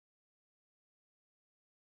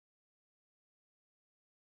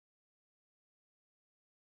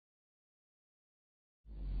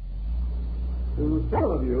To some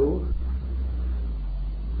of you,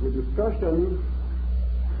 the discussion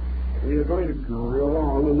we are going to carry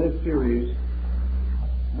along in this series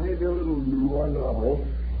may be a little new or novel,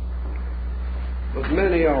 but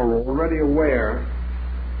many are already aware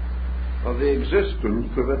of the existence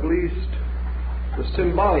of at least the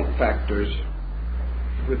symbolic factors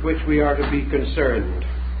with which we are to be concerned.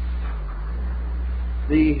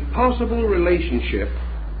 The possible relationship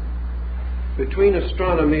between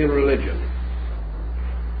astronomy and religion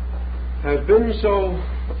has been so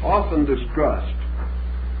often discussed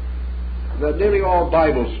that nearly all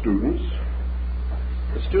Bible students,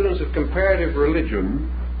 the students of comparative religion,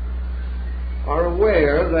 are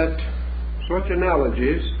aware that such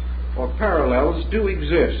analogies or parallels do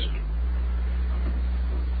exist.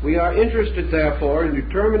 We are interested, therefore, in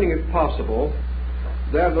determining, if possible,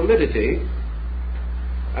 their validity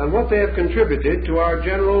and what they have contributed to our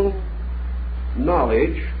general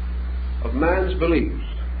knowledge of man's beliefs.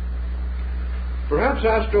 Perhaps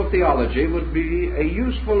astro-theology would be a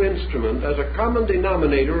useful instrument as a common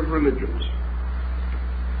denominator of religions,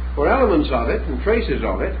 for elements of it and traces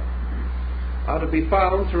of it are to be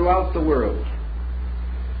found throughout the world.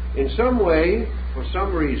 In some way, for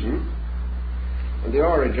some reason, and the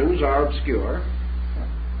origins are obscure,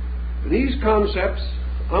 these concepts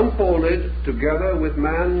unfolded together with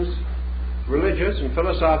man's religious and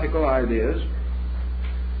philosophical ideas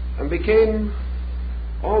and became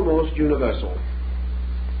almost universal.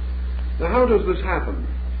 Now, how does this happen?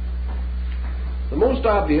 The most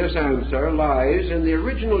obvious answer lies in the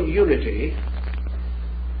original unity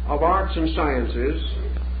of arts and sciences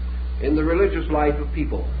in the religious life of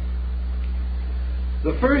people.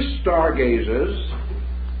 The first stargazers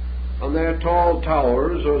on their tall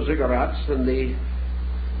towers or ziggurats in the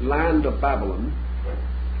land of Babylon,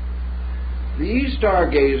 these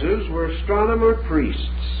stargazers were astronomer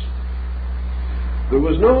priests. There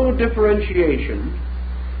was no differentiation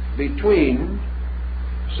between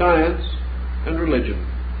science and religion.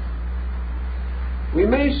 We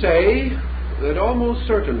may say that almost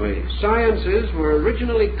certainly sciences were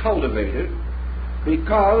originally cultivated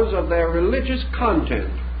because of their religious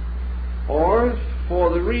content, or for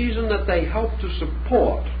the reason that they helped to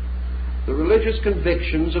support the religious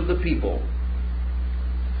convictions of the people.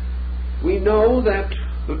 We know that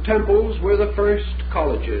the temples were the first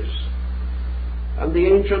colleges, and the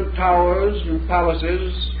ancient towers and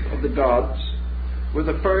palaces of the gods were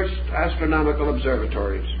the first astronomical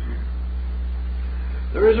observatories.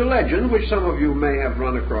 There is a legend, which some of you may have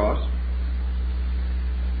run across,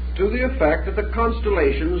 to the effect that the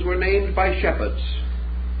constellations were named by shepherds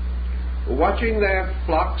who, watching their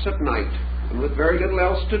flocks at night and with very little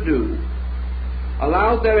else to do,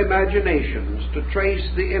 allowed their imaginations to trace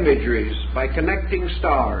the imageries by connecting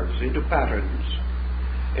stars into patterns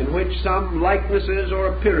in which some likenesses or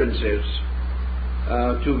appearances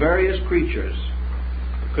to various creatures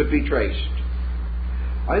could be traced.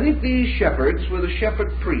 I think these shepherds were the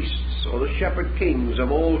shepherd priests or the shepherd kings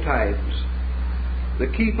of old times, the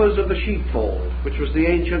keepers of the sheepfold, which was the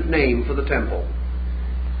ancient name for the temple.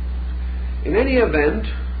 In any event,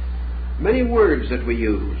 many words that we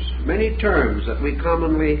use, many terms that we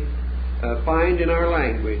commonly find in our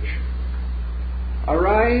language,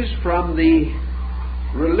 arise from the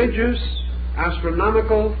religious,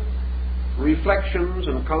 astronomical reflections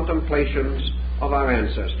and contemplations of our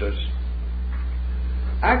ancestors.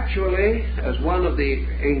 Actually, as one of the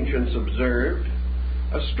ancients observed,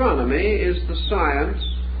 astronomy is the science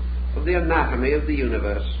of the anatomy of the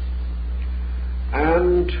universe.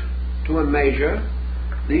 And to a measure,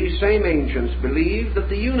 these same ancients believed that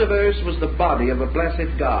the universe was the body of a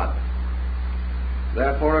blessed God.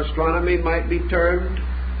 Therefore, astronomy might be termed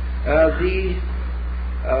the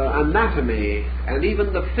anatomy and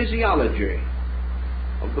even the physiology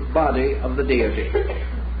of the body of the deity.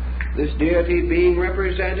 This deity being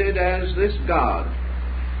represented as this God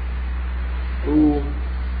who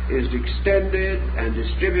is extended and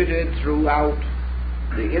distributed throughout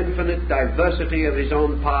the infinite diversity of his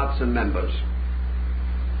own parts and members.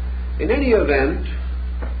 In any event,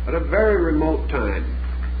 at a very remote time,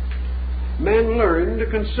 men learned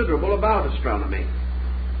considerable about astronomy.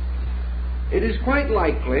 It is quite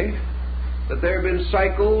likely that there have been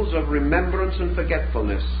cycles of remembrance and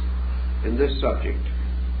forgetfulness in this subject.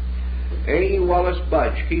 A. Wallace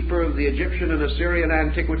Budge, keeper of the Egyptian and Assyrian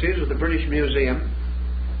antiquities of the British Museum,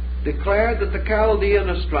 declared that the Chaldean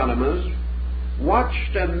astronomers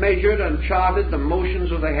watched and measured and charted the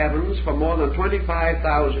motions of the heavens for more than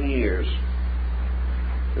 25,000 years.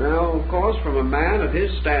 Now, of course, from a man of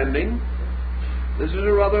his standing, this is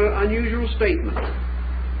a rather unusual statement.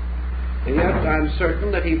 and yet I'm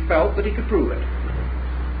certain that he felt that he could prove it.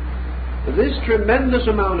 This tremendous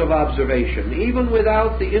amount of observation, even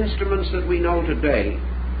without the instruments that we know today,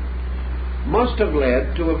 must have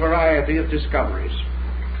led to a variety of discoveries.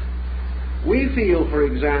 We feel, for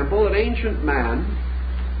example, that ancient man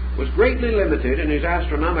was greatly limited in his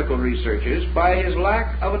astronomical researches by his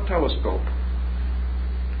lack of a telescope.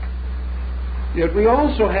 Yet we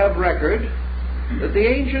also have record that the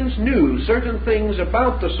ancients knew certain things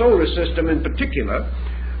about the solar system in particular,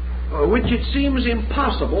 which it seems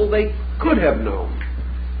impossible they could have known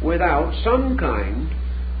without some kind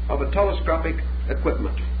of a telescopic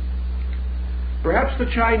equipment. Perhaps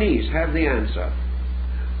the Chinese have the answer.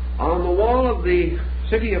 On the wall of the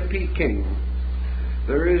city of Peking,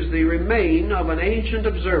 there is the remain of an ancient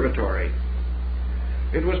observatory.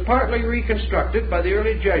 It was partly reconstructed by the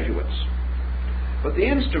early Jesuits, but the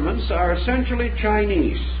instruments are essentially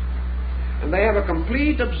Chinese, and they have a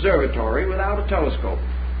complete observatory without a telescope.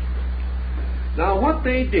 Now, what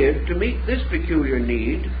they did to meet this peculiar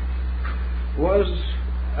need was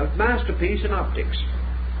a masterpiece in optics.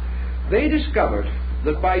 They discovered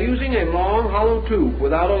that by using a long hollow tube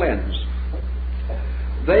without a lens,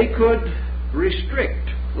 they could restrict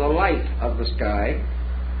the light of the sky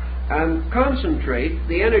and concentrate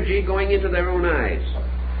the energy going into their own eyes.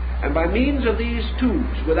 And by means of these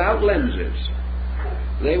tubes without lenses,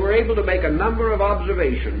 they were able to make a number of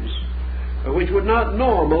observations which would not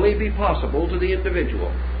normally be possible to the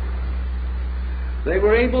individual. They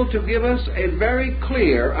were able to give us a very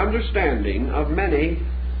clear understanding of many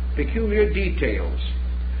peculiar details.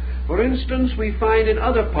 For instance, we find in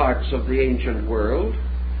other parts of the ancient world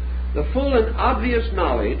the full and obvious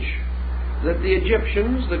knowledge that the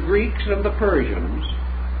Egyptians, the Greeks, and the Persians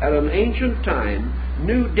at an ancient time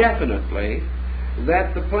knew definitely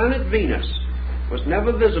that the planet Venus was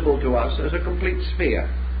never visible to us as a complete sphere,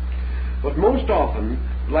 but most often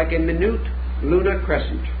like a minute lunar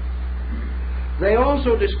crescent. They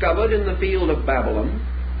also discovered in the field of Babylon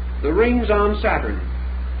the rings on Saturn,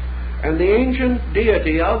 and the ancient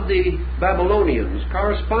deity of the Babylonians,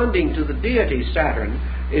 corresponding to the deity Saturn,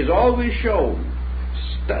 is always shown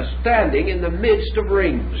standing in the midst of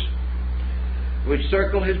rings which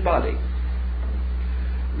circle his body.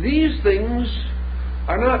 These things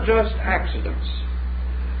are not just accidents.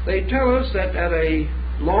 They tell us that at a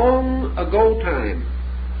long ago time,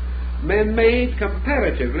 men made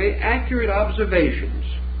comparatively accurate observations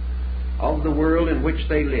of the world in which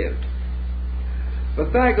they lived.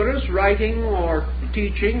 Pythagoras, writing or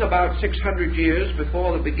teaching about 600 years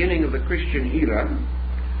before the beginning of the Christian era,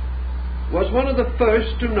 was one of the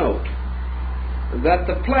first to note that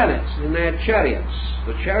the planets in their chariots,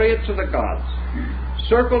 the chariots of the gods,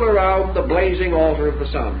 circled around the blazing altar of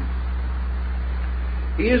the sun.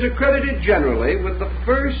 He is accredited generally with the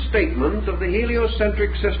first statement of the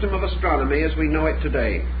heliocentric system of astronomy as we know it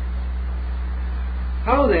today.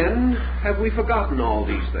 How then have we forgotten all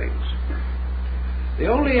these things? The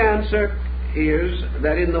only answer is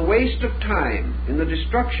that in the waste of time, in the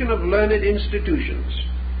destruction of learned institutions,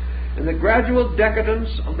 in the gradual decadence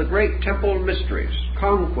of the great temple mysteries,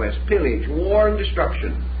 conquest, pillage, war, and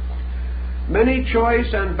destruction, many choice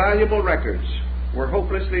and valuable records were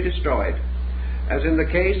hopelessly destroyed, as in the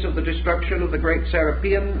case of the destruction of the great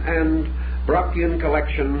Serapean and Brocchian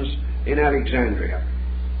collections in Alexandria.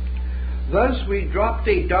 Thus we dropped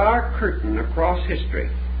a dark curtain across history,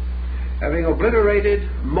 having obliterated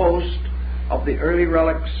most of the early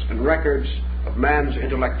relics and records of man's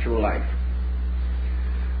intellectual life.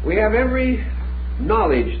 We have every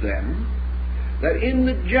knowledge, then, that in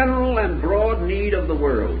the general and broad need of the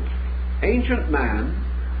world, ancient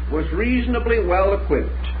man was reasonably well equipped.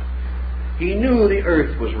 He knew the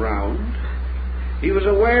earth was round. He was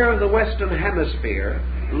aware of the Western Hemisphere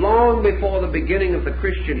long before the beginning of the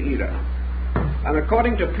Christian era. And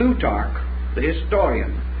according to Plutarch, the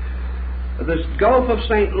historian, the Gulf of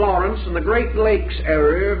St. Lawrence and the Great Lakes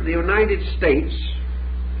area of the United States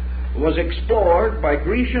was explored by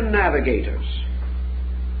Grecian navigators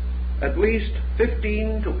at least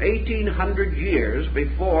 15 to 1800 years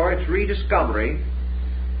before its rediscovery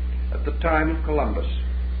at the time of Columbus.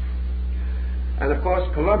 And of course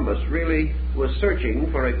Columbus really was searching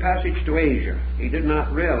for a passage to Asia. He did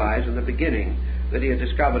not realize in the beginning that he had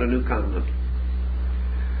discovered a new continent.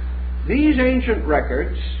 These ancient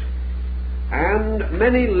records and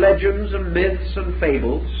many legends and myths and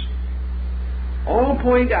fables all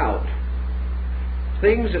point out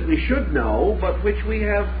things that we should know but which we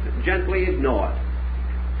have gently ignored.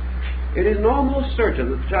 It is almost certain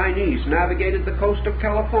that the Chinese navigated the coast of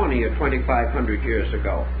California 2,500 years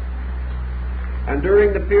ago. And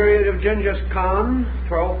during the period of Genghis Khan,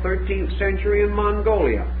 12th, 13th century in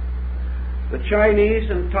Mongolia, the Chinese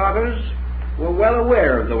and Tatars were well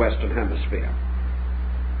aware of the Western Hemisphere.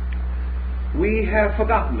 We have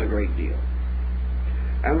forgotten a great deal.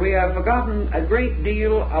 And we have forgotten a great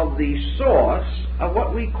deal of the source of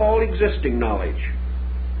what we call existing knowledge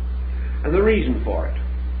and the reason for it.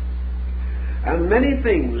 And many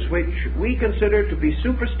things which we consider to be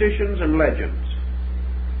superstitions and legends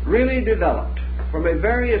really developed from a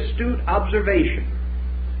very astute observation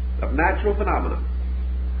of natural phenomena.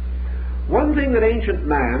 One thing that ancient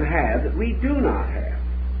man had that we do not have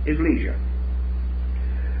is leisure.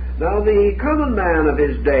 Now, the common man of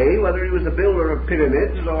his day, whether he was a builder of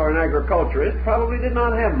pyramids or an agriculturist, probably did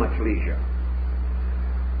not have much leisure.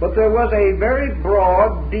 But there was a very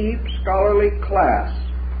broad, deep, scholarly class,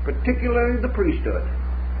 particularly the priesthood,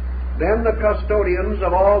 then the custodians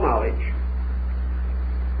of all knowledge,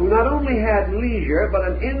 who not only had leisure, but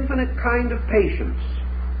an infinite kind of patience,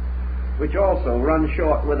 which also runs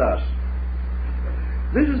short with us.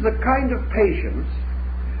 This is the kind of patience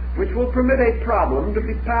which will permit a problem to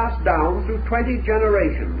be passed down through 20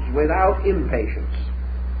 generations without impatience.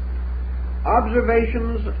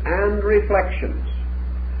 Observations and reflections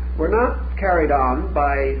were not carried on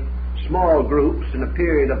by small groups in a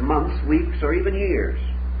period of months, weeks, or even years,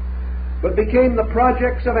 but became the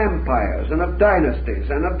projects of empires and of dynasties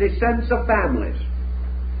and of descents of families,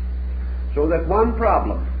 so that one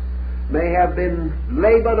problem may have been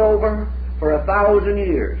labored over for 1,000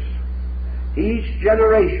 years, each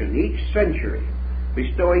generation, each century,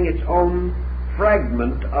 bestowing its own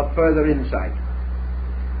fragment of further insight.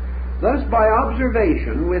 Thus, by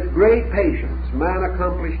observation with great patience, man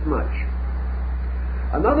accomplished much.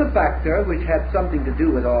 Another factor which had something to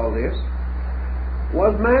do with all this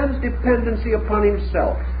was man's dependency upon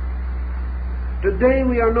himself. Today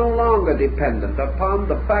we are no longer dependent upon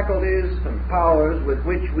the faculties and powers with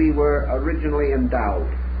which we were originally endowed.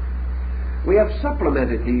 We have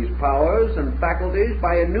supplemented these powers and faculties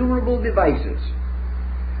by innumerable devices,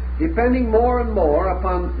 depending more and more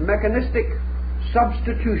upon mechanistic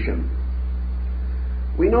substitution.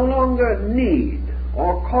 We no longer need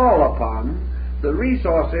or call upon the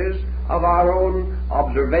resources of our own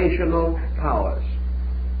observational powers.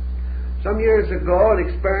 Some years ago, an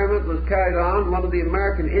experiment was carried on one of the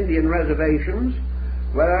American Indian reservations,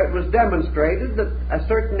 where it was demonstrated that a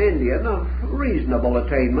certain Indian of reasonable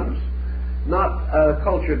attainments, not a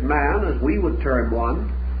cultured man as we would term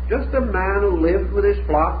one, just a man who lived with his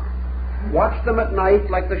flock, watched them at night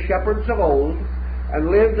like the shepherds of old, and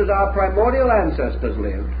lived as our primordial ancestors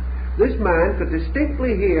lived, this man could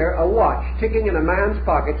distinctly hear a watch ticking in a man's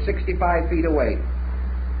pocket 65 feet away.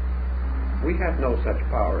 We have no such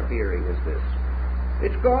power of hearing as this.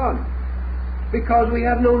 It's gone, because we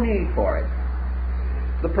have no need for it.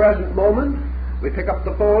 The present moment, we pick up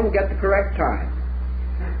the phone and get the correct time.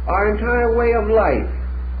 Our entire way of life,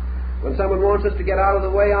 when someone wants us to get out of the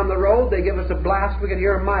way on the road, they give us a blast we can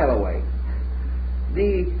hear a mile away.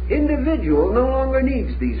 The individual no longer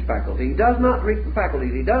needs these faculties. He does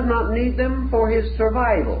not need them for his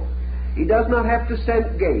survival. He does not have to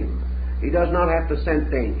scent game. He does not have to scent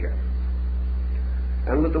danger.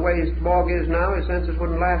 And with the way his dog is now, his senses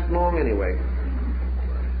wouldn't last long anyway.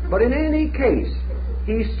 But in any case,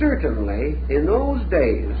 he certainly, in those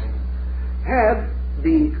days, had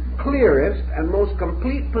the clearest and most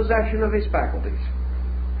complete possession of his faculties.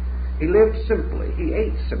 He lived simply. He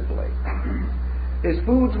ate simply. His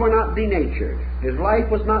foods were not denatured. His life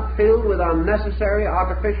was not filled with unnecessary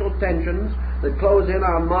artificial tensions that close in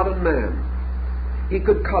our modern man. He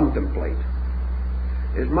could contemplate.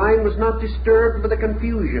 His mind was not disturbed by the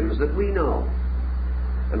confusions that we know.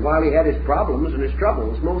 And while he had his problems and his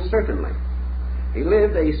troubles, most certainly, he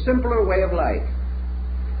lived a simpler way of life.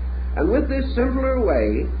 And with this simpler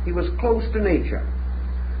way, he was close to nature.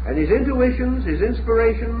 And his intuitions, his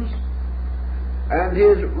inspirations, and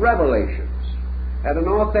his revelations had an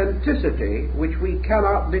authenticity which we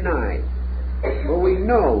cannot deny. For we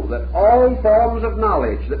know that all forms of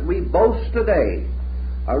knowledge that we boast today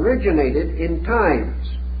originated in times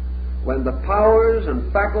when the powers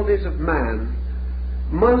and faculties of man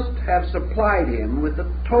must have supplied him with the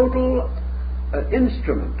total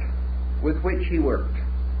instrument with which he worked.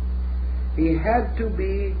 He had to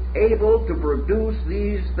be able to produce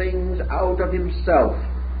these things out of himself.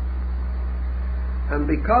 And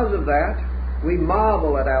because of that, we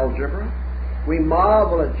marvel at algebra, we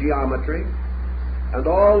marvel at geometry, and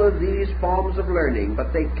all of these forms of learning,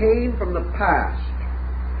 but they came from the past,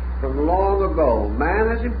 from long ago.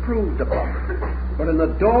 Man has improved upon it, but in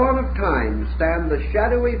the dawn of time stand the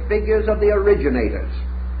shadowy figures of the originators.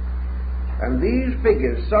 And these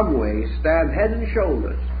figures, some way, stand head and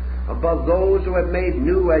shoulders above those who have made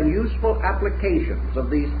new and useful applications of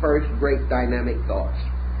these first great dynamic thoughts.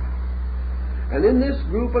 And in this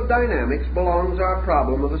group of dynamics belongs our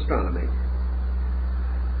problem of astronomy.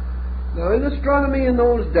 Now, in astronomy in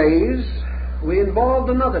those days, we involved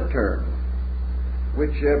another term,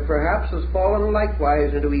 which perhaps has fallen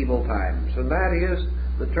likewise into evil times, and that is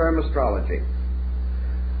the term astrology.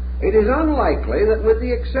 It is unlikely that, with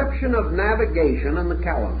the exception of navigation and the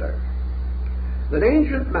calendar, that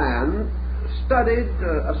ancient man studied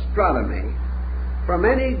astronomy from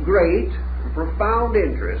any great and profound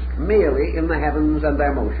interest merely in the heavens and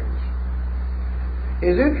their motions.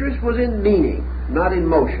 His interest was in meaning, not in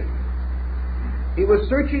motion. He was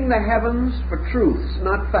searching the heavens for truths,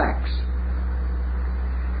 not facts.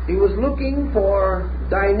 He was looking for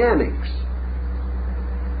dynamics,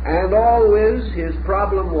 and always his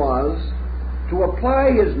problem was to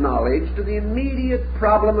apply his knowledge to the immediate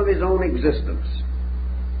problem of his own existence.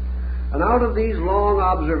 And out of these long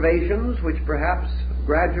observations, which perhaps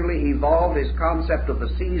gradually evolved his concept of the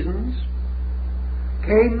seasons,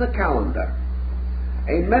 came the calendar,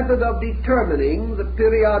 a method of determining the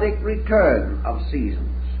periodic return of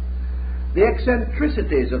seasons, the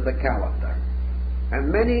eccentricities of the calendar,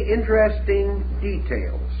 and many interesting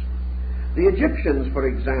details. The Egyptians, for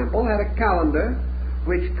example, had a calendar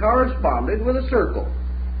which corresponded with a circle.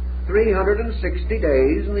 360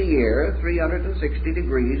 days in the year, 360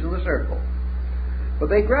 degrees in the circle. But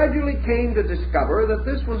they gradually came to discover that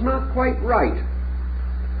this was not quite right.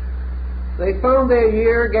 They found their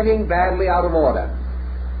year getting badly out of order.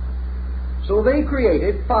 So they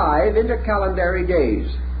created 5 intercalendary days.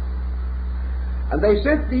 And they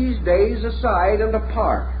set these days aside and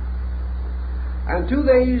apart. And to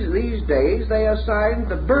these days they assigned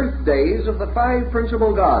the birthdays of the 5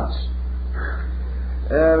 principal gods.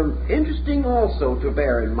 Interesting also to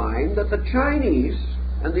bear in mind that the Chinese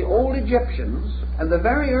and the old Egyptians and the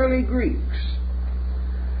very early Greeks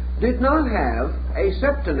did not have a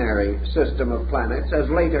septenary system of planets as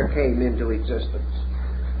later came into existence,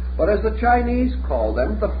 but as the Chinese called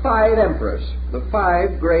them, the 5 emperors, the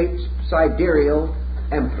 5 great sidereal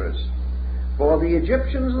emperors. For the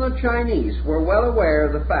Egyptians and the Chinese were well aware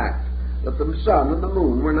of the fact that the sun and the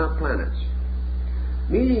moon were not planets.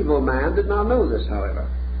 Medieval man did not know this, however,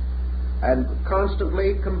 and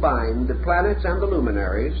constantly combined the planets and the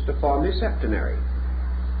luminaries to form his septenary.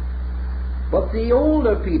 But the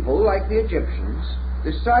older people, like the Egyptians,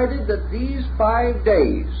 decided that these 5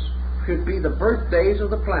 days should be the birthdays of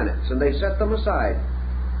the planets, and they set them aside.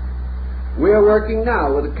 We are working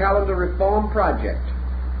now with a calendar reform project,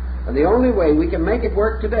 and the only way we can make it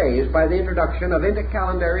work today is by the introduction of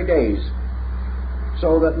intercalendary days.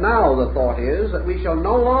 So that now the thought is that we shall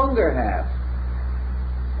no longer have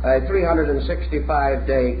a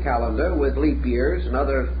 365-day calendar with leap years and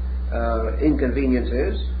other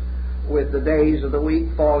inconveniences, with the days of the week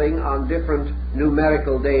falling on different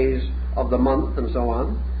numerical days of the month and so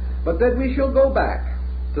on, but that we shall go back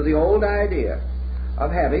to the old idea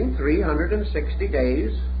of having 360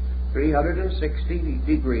 days, 360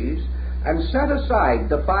 degrees, and set aside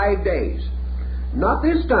the 5 days, not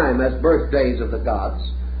this time as birthdays of the gods,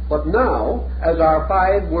 but now as our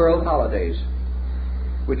 5 world holidays,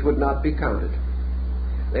 which would not be counted.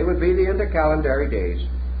 They would be the intercalendary days.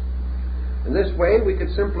 In this way we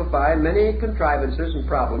could simplify many contrivances and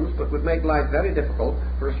problems, but would make life very difficult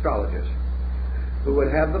for astrologers, who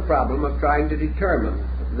would have the problem of trying to determine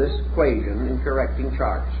this equation in correcting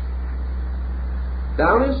charts.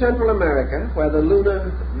 Down in Central America, where the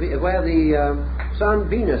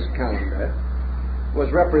Sun-Venus calendar was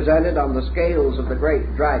represented on the scales of the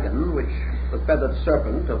great dragon, which the feathered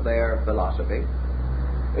serpent of their philosophy,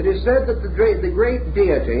 it is said that the great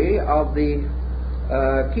deity of the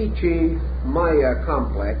Quiche Maya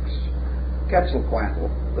complex, Quetzalcoatl,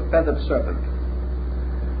 the feathered serpent,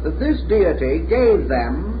 that this deity gave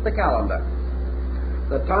them the calendar,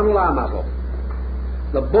 the Tanlamatl,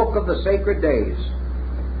 the book of the sacred days.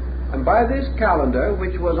 And by this calendar,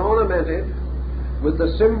 which was ornamented with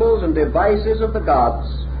the symbols and devices of the gods,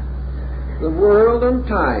 the world and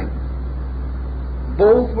time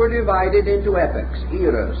both were divided into epochs,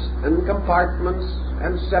 eras, and compartments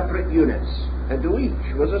and separate units, and to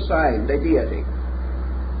each was assigned a deity.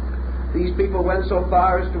 These people went so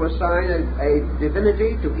far as to assign a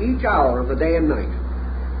divinity to each hour of the day and night,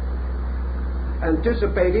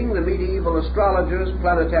 anticipating the medieval astrologers'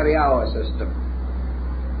 planetary hour system.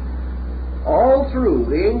 All through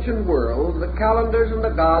the ancient world, the calendars and the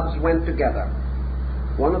gods went together.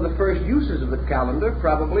 One of the first uses of the calendar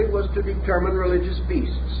probably was to determine religious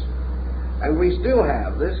feasts. And we still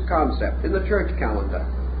have this concept in the church calendar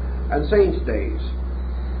and saints' days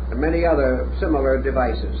and many other similar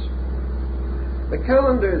devices. The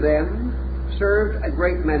calendar then served a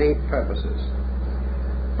great many purposes.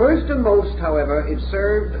 First and most, however, it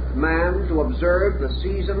served man to observe the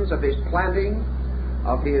seasons of his planting,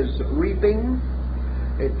 of his reaping.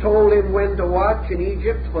 It told him when to watch in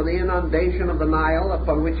Egypt for the inundation of the Nile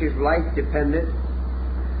upon which his life depended.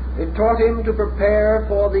 It taught him to prepare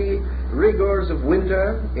for the rigors of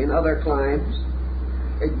winter in other climes.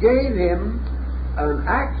 It gave him an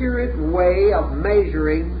accurate way of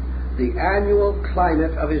measuring the annual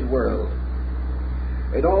climate of his world.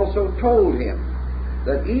 It also told him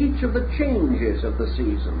that each of the changes of the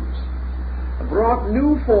seasons brought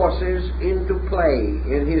new forces into play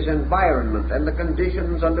in his environment and the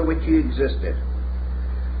conditions under which he existed.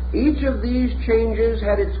 Each of these changes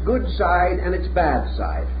had its good side and its bad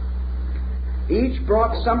side. Each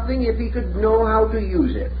brought something if he could know how to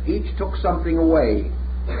use it. Each took something away.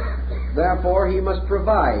 Therefore, he must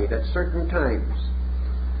provide at certain times.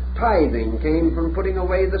 Tithing came from putting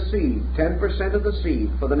away the seed, 10% of the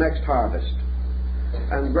seed for the next harvest.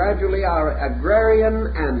 And gradually our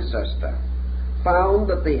agrarian ancestor found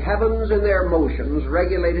that the heavens in their motions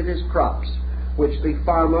regulated his crops, which the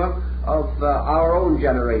farmer of our own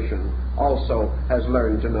generation also has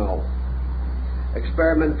learned to know.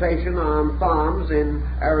 Experimentation on farms in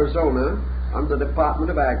Arizona under the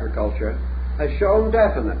Department of Agriculture has shown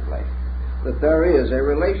definitely that there is a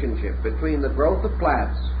relationship between the growth of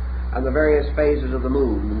plants and the various phases of the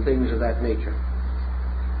moon and things of that nature.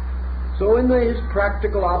 So in his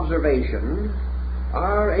practical observation,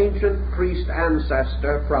 our ancient priest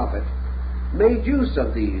ancestor prophet made use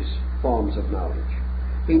of these forms of knowledge.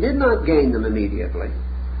 He did not gain them immediately,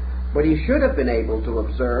 but he should have been able to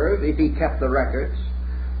observe, if he kept the records,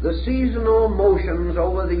 the seasonal motions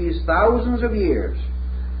over these thousands of years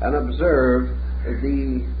and observe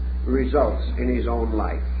the results in his own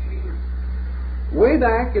life. Way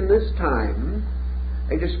back in this time,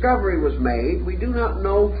 a discovery was made. We do not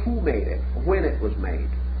know who made it, when it was made,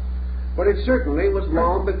 but it certainly was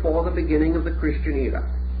long before the beginning of the Christian era.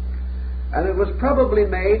 And it was probably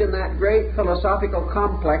made in that great philosophical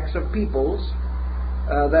complex of peoples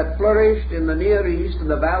that flourished in the Near East in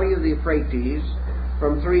the valley of the Euphrates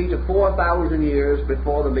from 3,000 to 4,000 years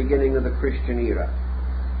before the beginning of the Christian era.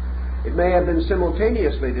 It may have been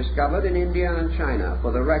simultaneously discovered in India and China,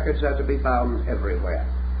 for the records are to be found everywhere.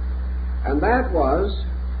 And that was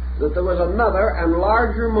that there was another and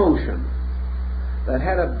larger motion that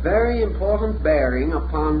had a very important bearing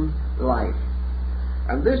upon life.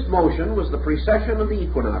 And this motion was the precession of the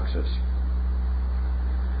equinoxes.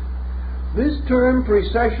 This term,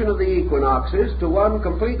 precession of the equinoxes, to one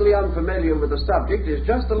completely unfamiliar with the subject, is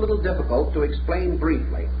just a little difficult to explain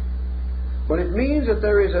briefly. But it means that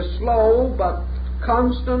there is a slow but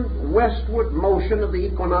constant westward motion of the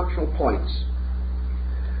equinoctial points.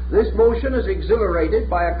 This motion is exhilarated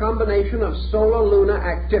by a combination of solar-lunar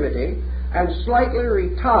activity and slightly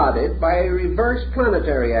retarded by a reverse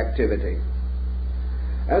planetary activity.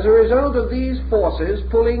 As a result of these forces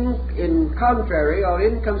pulling in contrary or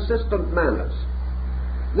inconsistent manners,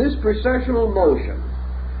 this precessional motion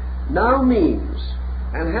now means,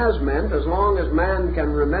 and has meant as long as man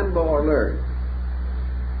can remember or learn,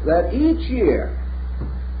 that each year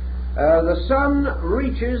the sun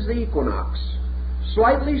reaches the equinox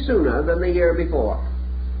slightly sooner than the year before.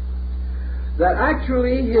 That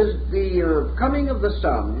actually the coming of the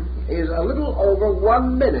sun is a little over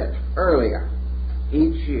 1 minute earlier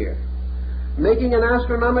each year, making an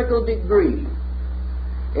astronomical degree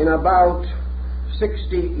in about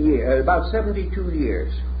 72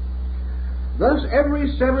 years. Thus, every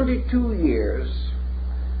 72 years,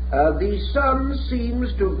 the sun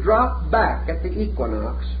seems to drop back at the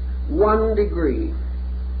equinox 1 degree.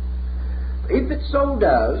 If it so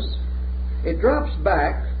does, it drops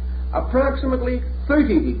back approximately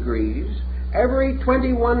 30 degrees every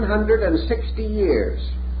 2,160 years.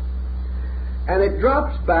 And it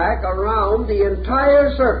drops back around the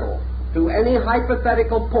entire circle to any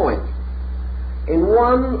hypothetical point in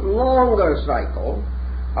one longer cycle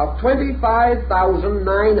of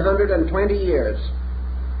 25,920 years.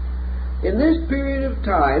 In this period of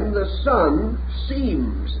time, the sun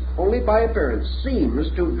seems, only by appearance,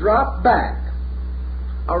 seems to drop back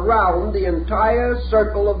around the entire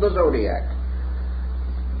circle of the zodiac,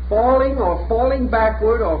 falling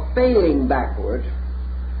backward or fading backward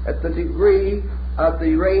at the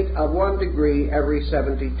rate of 1 degree every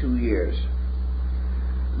 72 years.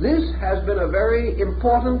 This has been a very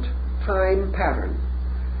important time pattern,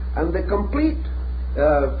 and the complete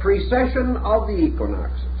precession of the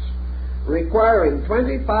equinoxes requiring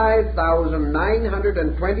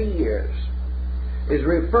 25,920 years, is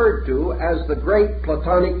referred to as the Great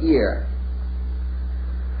Platonic Year.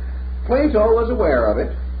 Plato was aware of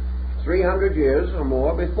it 300 years or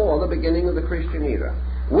more before the beginning of the Christian era.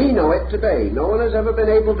 We know it today. No one has ever been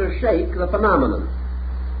able to shake the phenomenon.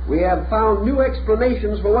 We have found new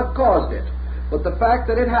explanations for what caused it, but the fact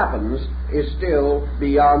that it happens is still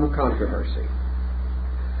beyond controversy.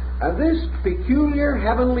 And this peculiar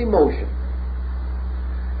heavenly motion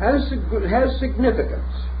has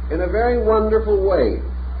significance in a very wonderful way,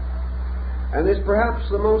 and is perhaps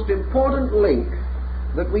the most important link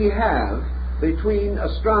that we have between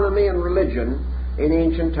astronomy and religion in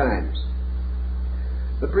ancient times.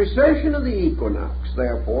 The precession of the equinox,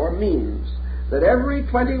 therefore, means that every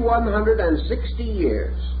 2160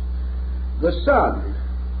 years the sun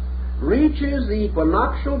reaches the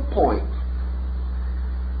equinoctial point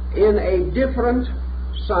in a different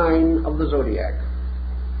sign of the zodiac,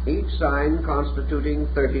 each sign constituting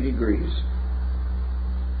 30 degrees.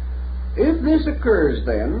 If this occurs,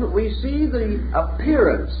 then, we see the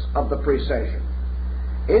appearance of the precession,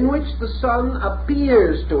 in which the sun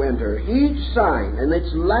appears to enter each sign in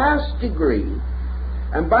its last degree,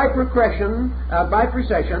 and by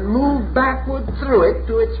precession move backward through it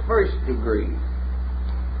to its first degree,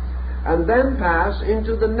 and then pass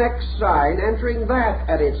into the next sign, entering that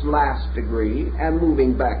at its last degree and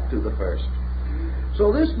moving back to the first.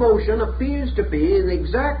 So this motion appears to be in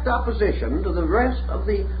exact opposition to the rest of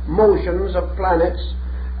the motions of planets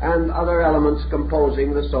and other elements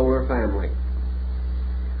composing the solar family.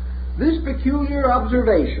 This peculiar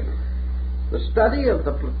observation, the study of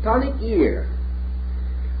the Platonic year,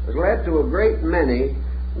 has led to a great many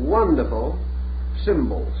wonderful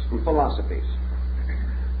symbols and philosophies.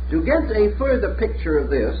 To get a further picture of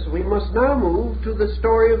this, we must now move to the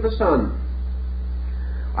story of the sun.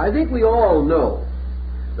 I think we all know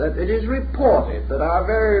that it is reported that our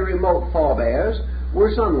very remote forebears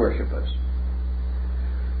were sun worshippers.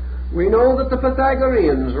 We know that the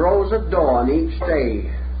Pythagoreans rose at dawn each day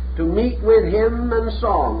to meet with hymn and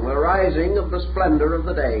song the rising of the splendor of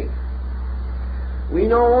the day. We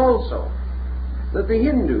know also that the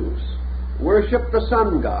Hindus worship the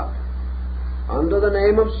sun god under the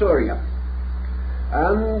name of Surya,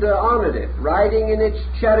 and honored it, riding in its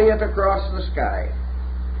chariot across the sky.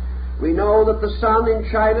 We know that the sun in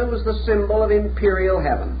China was the symbol of imperial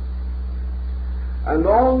heaven, and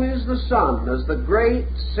always the sun, as the great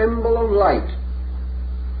symbol of light,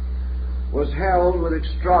 was held with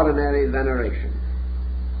extraordinary veneration.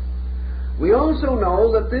 We also know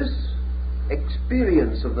that this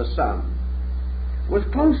experience of the sun was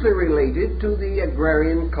closely related to the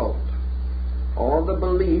agrarian cult, or the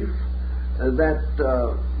belief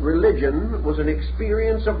that religion was an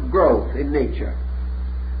experience of growth in nature.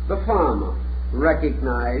 The farmer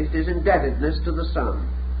recognized his indebtedness to the sun.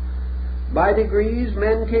 By degrees,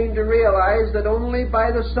 men came to realize that only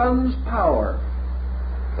by the sun's power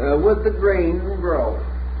would the grain grow.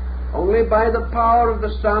 Only by the power of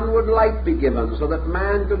the sun would light be given so that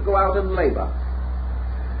man could go out and labor.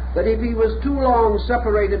 That if he was too long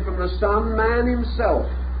separated from the sun, man himself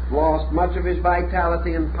lost much of his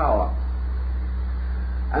vitality and power.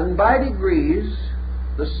 And by degrees,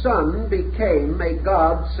 the sun became a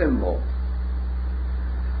God symbol.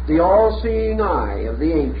 The all-seeing eye of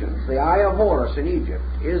the ancients, the eye of Horus in Egypt,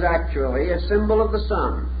 is actually a symbol of the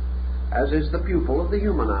sun, as is the pupil of the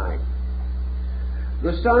human eye.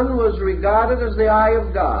 The sun was regarded as the eye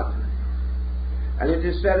of God, and it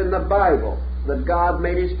is said in the Bible that God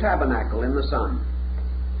made his tabernacle in the sun.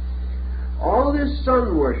 All this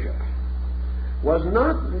sun worship was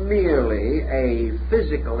not merely a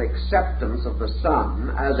physical acceptance of the sun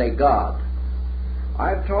as a god.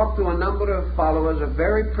 I've talked to a number of followers of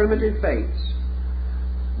very primitive faiths,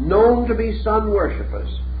 known to be sun worshippers,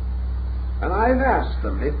 and I've asked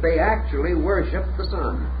them if they actually worship the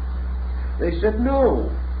sun. They said, no,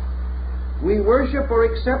 we worship or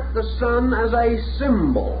accept the sun as a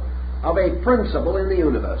symbol of a principle in the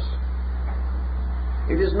universe.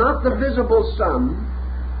 It is not the visible sun,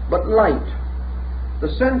 but light, the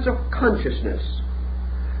sense of consciousness,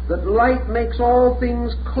 that light makes all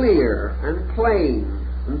things clear and plain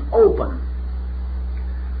and open.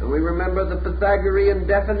 And we remember the Pythagorean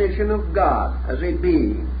definition of God as a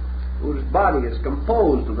being whose body is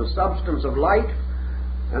composed of the substance of light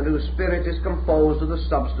and whose spirit is composed of the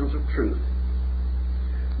substance of truth.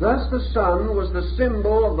 Thus the sun was the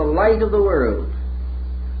symbol of the light of the world,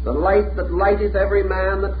 the light that lighteth every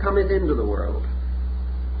man that cometh into the world.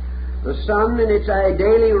 The sun in its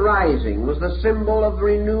daily rising was the symbol of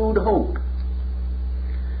renewed hope.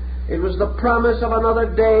 It was the promise of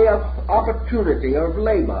another day of opportunity, of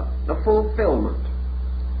labor, of fulfillment.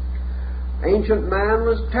 Ancient man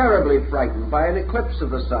was terribly frightened by an eclipse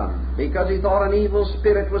of the sun because he thought an evil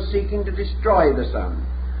spirit was seeking to destroy the sun.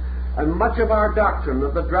 And much of our doctrine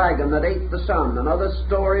of the dragon that ate the sun and other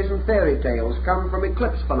stories and fairy tales come from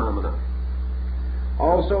eclipse phenomena.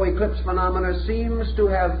 Also, eclipse phenomena seems to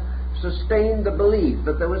have sustained the belief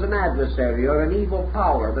that there was an adversary or an evil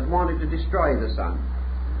power that wanted to destroy the sun.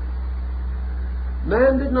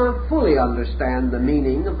 Man did not fully understand the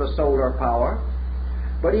meaning of the solar power,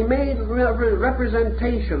 but he made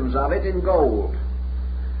representations of it in gold,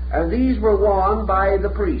 and these were worn by the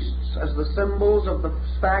priests as the symbols of the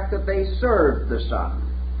fact that they served the sun.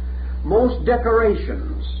 Most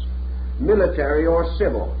decorations, military or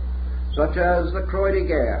civil, such as the Croix de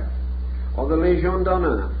Guerre or the Légion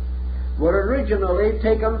d'honneur, were originally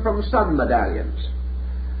taken from sun medallions.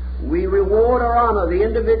 We reward or honor the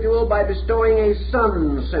individual by bestowing a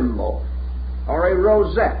sun symbol or a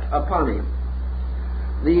rosette upon him.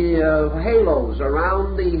 The halos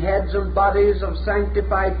around the heads and bodies of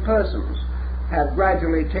sanctified persons have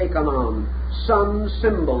gradually taken on sun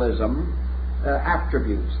symbolism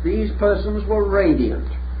attributes. These persons were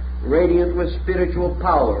radiant with spiritual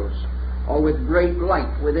powers or with great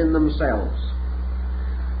light within themselves.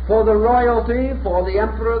 For the royalty, for the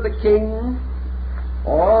emperor, the king,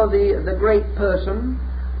 or the great person,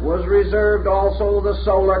 was reserved also the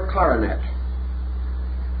solar coronet.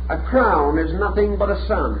 A crown is nothing but a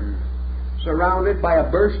sun, surrounded by a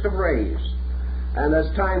burst of rays. And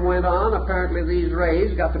as time went on, apparently these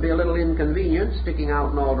rays got to be a little inconvenient, sticking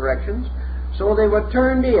out in all directions, so they were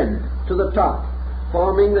turned in to the top,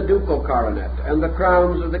 forming the ducal coronet and the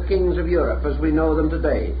crowns of the kings of Europe as we know them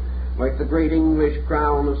today, like the great English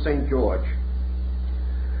crown of St. George.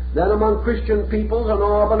 Then among Christian peoples an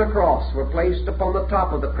orb and a cross were placed upon the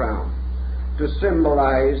top of the crown to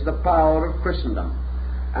symbolize the power of Christendom,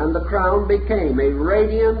 and the crown became a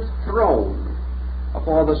radiant throne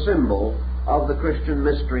for the symbol of the Christian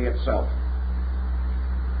mystery itself.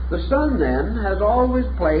 The sun, then, has always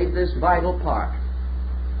played this vital part.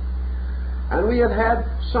 And we have had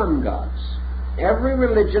sun gods. Every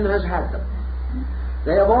religion has had them.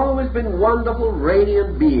 They have always been wonderful,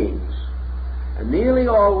 radiant beings. And nearly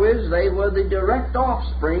always they were the direct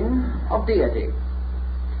offspring of deity.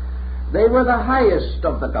 They were the highest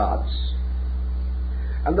of the gods.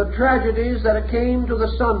 And the tragedies that came to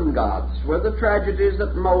the sun gods were the tragedies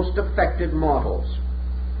that most affected mortals.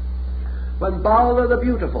 When Balder the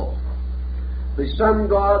Beautiful, the sun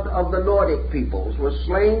god of the Nordic peoples, was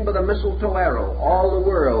slain by the mistletoe arrow, all the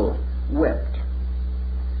world wept,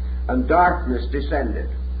 and darkness descended,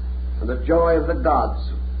 and the joy of the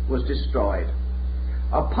gods was destroyed.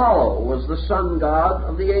 Apollo was the sun god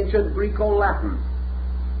of the ancient Greco-Latin,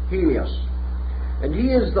 Helios, and he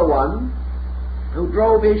is the one who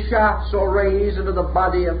drove his shafts or rays into the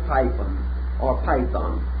body of Python,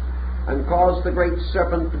 and caused the great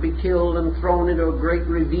serpent to be killed and thrown into a great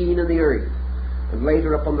ravine in the earth. And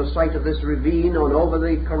later, upon the site of this ravine, and over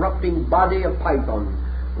the corrupting body of Python,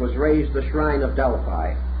 was raised the shrine of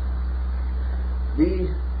Delphi.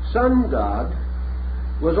 The sun god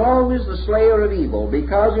was always the slayer of evil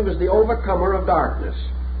because he was the overcomer of darkness.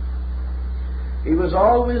 He was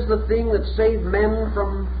always the thing that saved men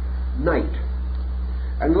from night.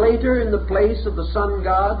 And later, in the place of the sun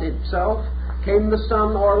god itself, came the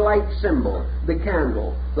sun or light symbol, the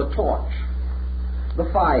candle, the torch, the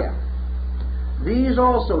fire. These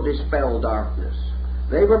also dispelled darkness.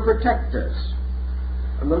 They were protectors.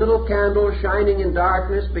 And the little candle shining in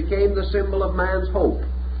darkness became the symbol of man's hope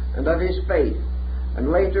and of his faith,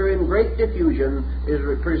 and later in great diffusion is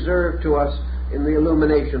preserved to us in the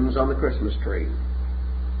illuminations on the Christmas tree.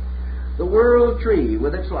 The world tree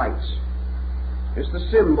with its lights is the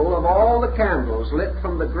symbol of all the candles lit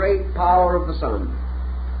from the great power of the sun.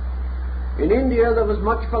 In India there was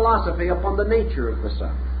much philosophy upon the nature of the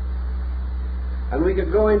sun, and we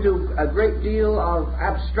could go into a great deal of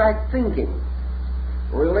abstract thinking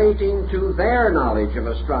relating to their knowledge of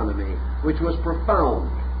astronomy, which was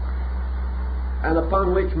profound, and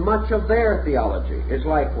upon which much of their theology is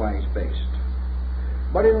likewise based.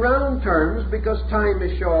 But in round terms, because time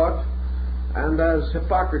is short, and as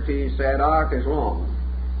Hippocrates said, art is long,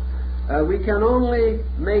 we can only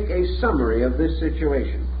make a summary of this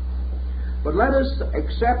situation. But let us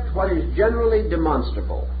accept what is generally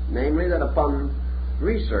demonstrable, namely that upon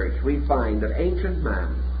research we find that ancient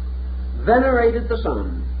man venerated the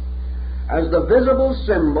sun as the visible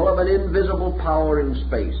symbol of an invisible power in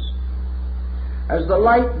space, as the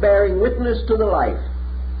light bearing witness to the light,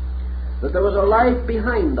 that there was a life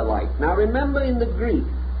behind the light. Now remember, in the Greek,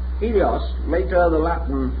 Helios, later the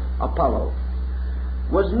Latin Apollo,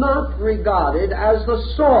 was not regarded as the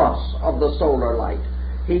source of the solar light.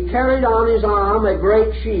 He carried on his arm a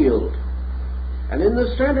great shield, and in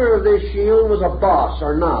the center of this shield was a boss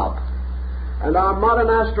or knob. And our modern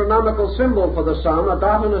astronomical symbol for the sun, a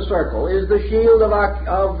dot in a circle, is the shield of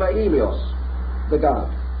Helios, the god.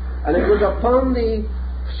 And it was upon the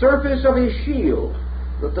surface of his shield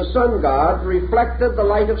that the sun god reflected the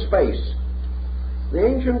light of space. The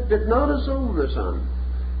ancients did not assume the sun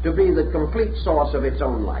to be the complete source of its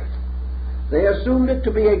own light. They assumed it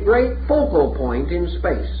to be a great focal point in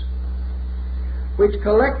space, which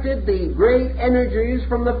collected the great energies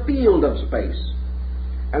from the field of space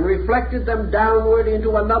and reflected them downward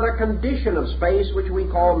into another condition of space which we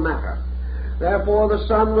call matter. Therefore the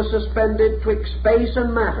sun was suspended twixt space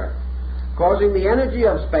and matter, causing the energy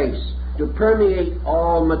of space to permeate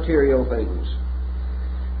all material things.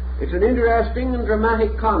 It's an interesting and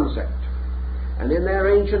dramatic concept, and in their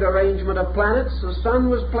ancient arrangement of planets, the sun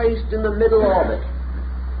was placed in the middle orbit,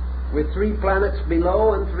 with 3 planets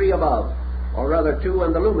below and 3 above, or rather 2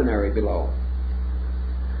 and the luminary below.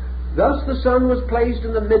 Thus the sun was placed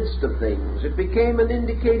in the midst of things. It became an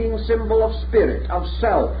indicating symbol of spirit, of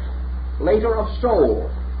self, later of soul.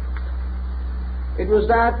 It was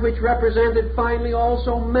that which represented finally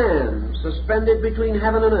also man, suspended between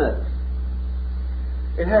heaven and earth.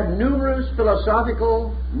 It had numerous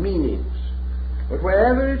philosophical meanings, but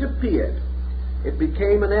wherever it appeared, it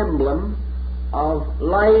became an emblem of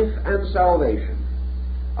life and salvation,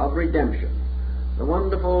 of redemption. The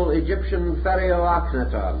wonderful Egyptian Pharaoh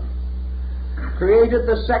Akhenaton created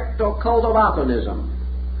the sect or cult of Atonism,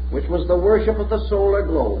 which was the worship of the solar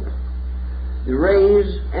globe, the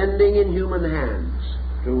rays ending in human hands,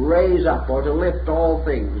 to raise up or to lift all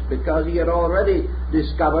things, because he had already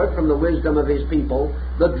discovered from the wisdom of his people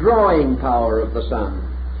the drawing power of the sun,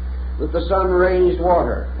 that the sun raised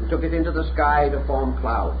water and took it into the sky to form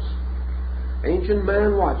clouds. Ancient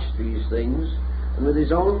man watched these things, and with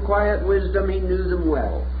his own quiet wisdom he knew them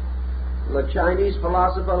well. The Chinese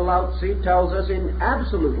philosopher Lao Tzu tells us in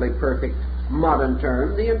absolutely perfect modern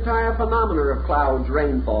terms the entire phenomena of clouds,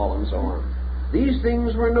 rainfall, and so on. These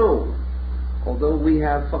things were known, although we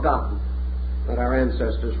have forgotten that our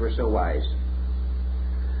ancestors were so wise.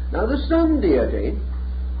 Now the sun deity,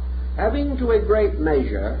 having to a great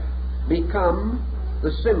measure become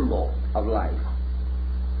the symbol of life,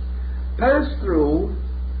 passed through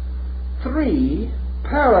 3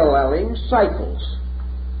 paralleling cycles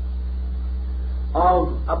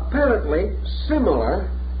of apparently similar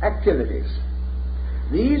activities.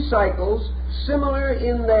 These cycles, similar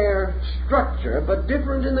in their structure but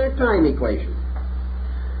different in their time equation.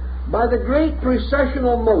 By the great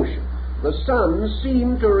precessional motion, the sun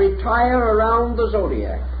seemed to retire around the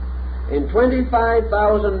Zodiac in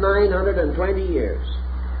 25,920 years.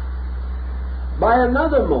 By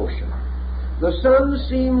another motion, the sun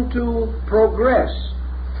seemed to progress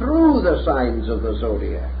through the signs of the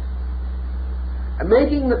Zodiac,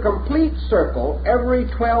 making the complete circle every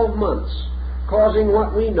 12 months, causing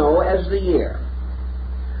what we know as the year.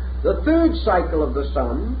 The third cycle of the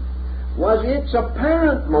sun was its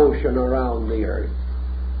apparent motion around the earth,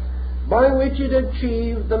 by which it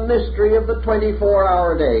achieved the mystery of the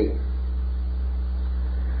 24-hour day.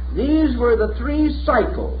 These were the 3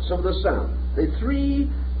 cycles of the sun, the 3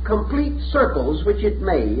 complete circles which it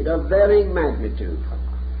made of varying magnitude.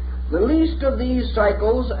 The least of these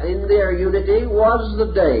cycles in their unity was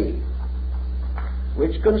the day,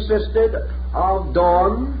 which consisted of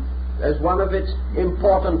dawn as one of its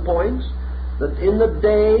important points, that in the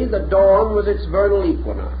day the dawn was its vernal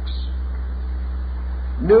equinox,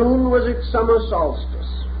 noon was its summer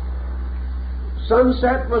solstice,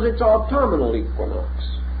 sunset was its autumnal equinox,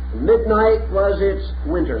 midnight was its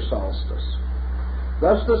winter solstice.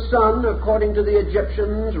 Thus the sun, according to the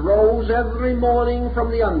Egyptians, rose every morning from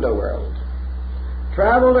the underworld,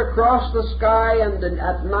 traveled across the sky, and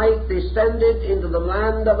at night descended into the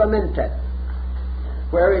land of Amentet,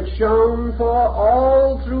 where it shone for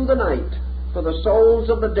all through the night for the souls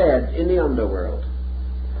of the dead in the underworld.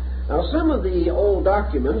 Now some of the old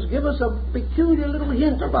documents give us a peculiar little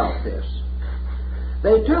hint about this.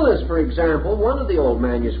 They tell us, for example, one of the old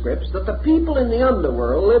manuscripts, that the people in the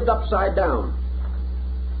underworld lived upside down,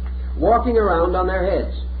 walking around on their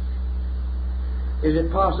heads. Is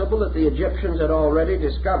it possible that the Egyptians had already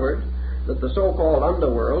discovered that the so-called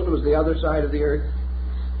underworld was the other side of the earth?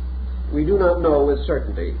 We do not know with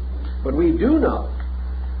certainty, but we do know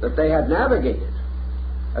that they had navigated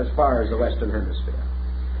as far as the Western Hemisphere,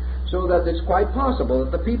 so that it's quite possible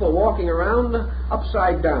that the people walking around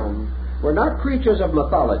upside down were not creatures of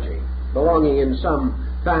mythology, belonging in some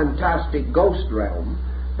fantastic ghost realm,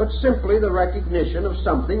 but simply the recognition of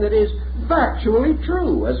something that is factually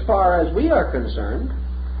true as far as we are concerned.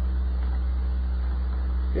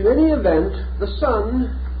 In any event, the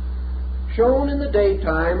sun shone in the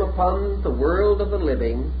daytime upon the world of the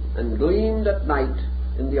living and gleamed at night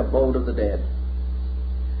in the abode of the dead.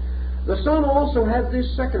 The sun also had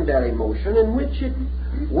this secondary motion in which it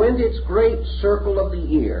went its great circle of the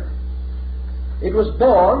year. It was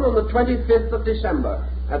born on the 25th of December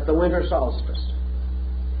at the winter solstice.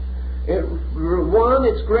 It won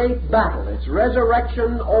its great battle. Its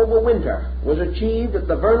resurrection over winter was achieved at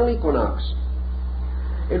the vernal equinox.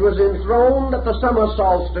 It was enthroned at the summer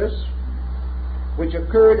solstice, which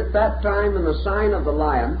occurred at that time in the sign of the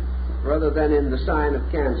lion, rather than in the sign of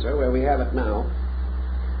Cancer, where we have it now,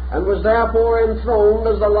 and was therefore enthroned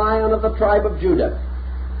as the Lion of the tribe of Judah,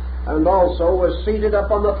 and also was seated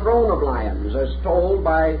upon the throne of lions, as told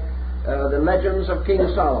by the legends of King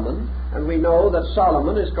Solomon. And we know that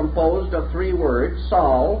Solomon is composed of 3 words: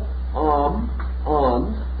 Sol,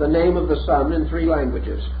 On, the name of the sun in 3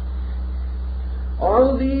 languages.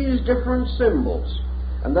 All these different symbols.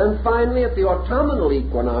 And then finally at the autumnal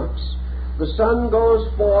equinox, the sun goes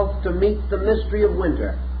forth to meet the mystery of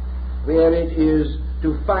winter, where it is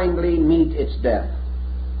to finally meet its death.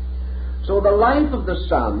 So the life of the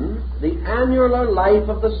sun, the annular life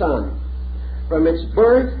of the sun, from its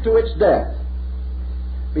birth to its death,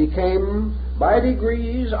 became by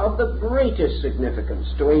degrees of the greatest significance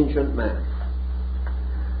to ancient man.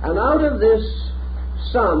 And out of this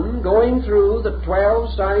sun going through the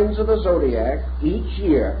 12 signs of the Zodiac each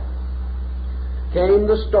year came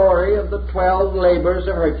the story of the 12 labors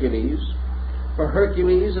of Hercules, for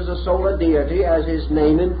Hercules is a solar deity, as his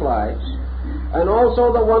name implies, and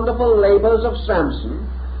also the wonderful labors of Samson,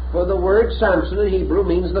 for the word Samson in Hebrew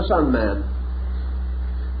means the sun man.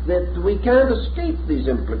 That we can't escape these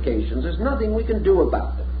implications. There's nothing we can do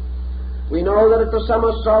about them. We know that at the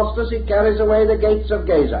summer solstice he carries away the gates of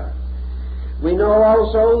Gaza. We know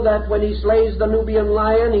also that when he slays the Nubian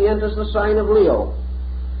lion, he enters the sign of Leo.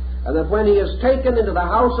 And that when he is taken into the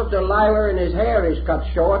house of Delilah and his hair is cut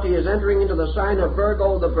short, he is entering into the sign of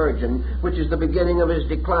Virgo the Virgin, which is the beginning of his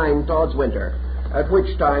decline towards winter, at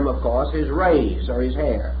which time, of course, his rays or his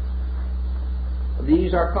hair,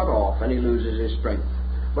 these are cut off and he loses his strength.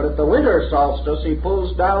 But at the winter solstice he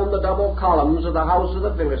pulls down the double columns of the house of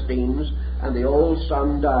the Philistines, and the old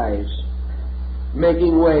sun dies,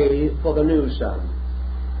 making way for the new sun,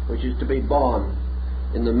 which is to be born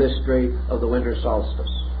in the mystery of the winter solstice.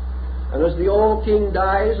 And as the old king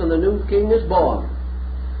dies and the new king is born,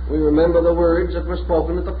 we remember the words that were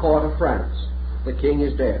spoken at the court of France: the king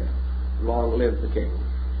is dead, long live the king.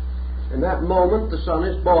 In that moment the sun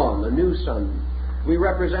is born, the new sun. We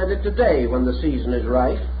represent it today when the season is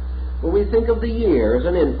right, but we think of the year as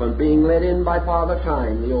an infant being led in by Father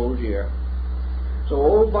Time, the old year. So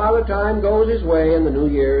old Father Time goes his way and the new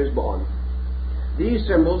year is born. These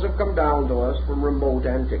symbols have come down to us from remote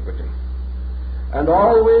antiquity. And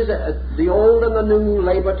always the old and the new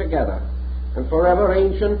labor together, and forever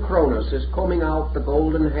ancient Cronus is combing out the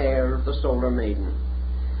golden hair of the solar maiden.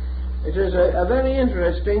 It is a very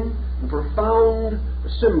interesting and profound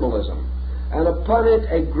symbolism, and upon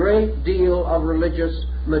it a great deal of religious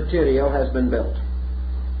material has been built.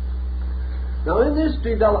 Now in this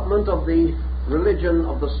development of the religion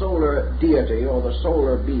of the solar deity or the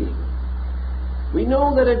solar being, we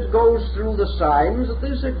know that it goes through the signs that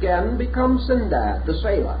this again becomes Sindad, the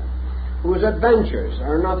sailor, whose adventures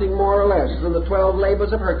are nothing more or less than the 12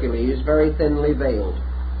 labors of Hercules, very thinly veiled.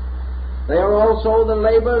 They are also the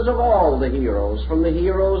labors of all the heroes, from the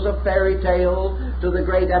heroes of fairy tale to the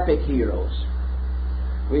great epic heroes.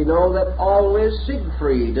 We know that always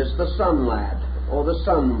Siegfried is the sun lad, or the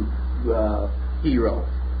sun hero,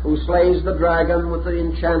 who slays the dragon with the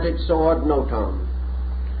enchanted sword Noton.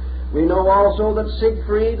 We know also that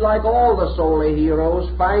Siegfried, like all the solar heroes,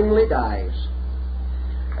 finally dies,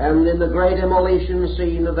 and in the great immolation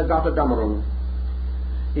scene of the Götterdämmerung,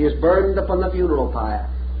 he is burned upon the funeral pyre.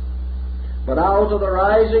 But out of the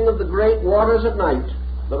rising of the great waters at night,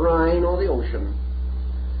 the Rhine or the ocean,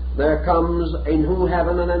 there comes a new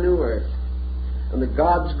heaven and a new earth, and the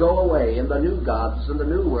gods go away, and the new gods and the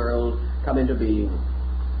new world come into being.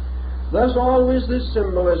 Thus always this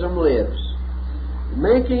symbolism lives,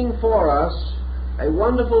 making for us a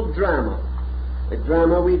wonderful drama. A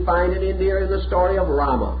drama we find in India in the story of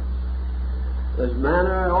Rama. There's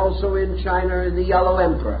manner also in China in the Yellow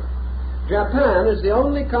Emperor. Japan is the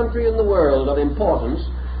only country in the world of importance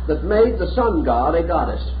that made the sun god a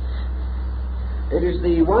goddess. It is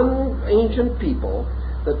the one ancient people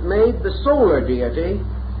that made the solar deity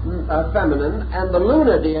feminine, and the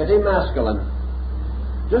lunar deity masculine.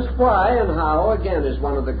 Just why and how, again, is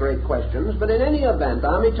one of the great questions, but in any event,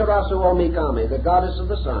 Amaterasu Omikami, the goddess of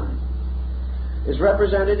the sun, is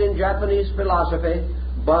represented in Japanese philosophy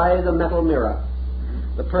by the metal mirror,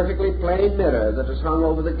 the perfectly plain mirror that is hung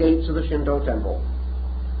over the gates of the Shinto temple.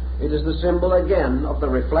 It is the symbol, again, of the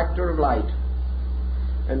reflector of light,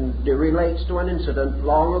 and it relates to an incident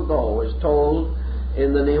long ago, as told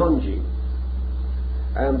in the Nihonji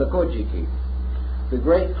and the Kojiki, the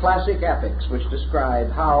great classic epics which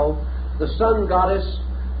describe how the sun goddess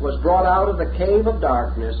was brought out of the cave of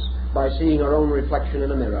darkness by seeing her own reflection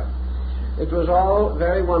in a mirror. It was all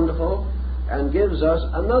very wonderful and gives us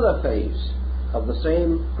another phase of the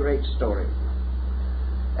same great story.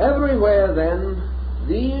 Everywhere, then,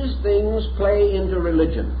 these things play into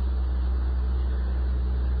religion.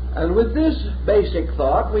 And with this basic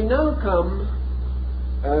thought, we now come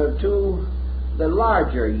to the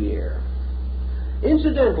larger year.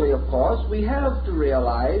 Incidentally, of course, we have to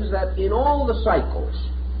realize that in all the cycles,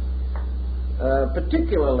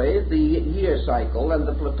 particularly the year cycle and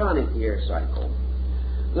the Platonic year cycle,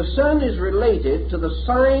 the sun is related to the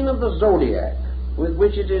sign of the Zodiac, with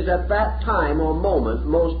which it is at that time or moment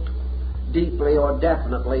most deeply or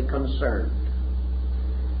definitely concerned.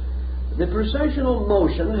 The precessional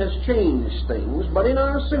motion has changed things, but in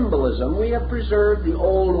our symbolism we have preserved the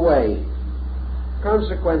old way.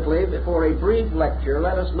 Consequently, for a brief lecture,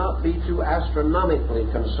 let us not be too astronomically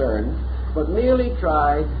concerned, but merely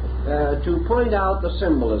try to point out the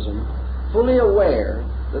symbolism, fully aware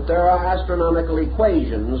that there are astronomical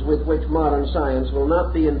equations with which modern science will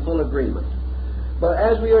not be in full agreement. But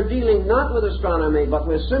as we are dealing not with astronomy but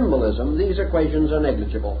with symbolism, these equations are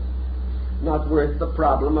negligible, not worth the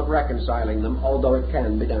problem of reconciling them, although it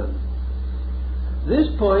can be done. This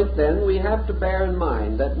point, then, we have to bear in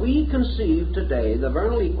mind that we conceive today the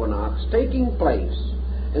vernal equinox taking place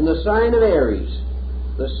in the sign of Aries,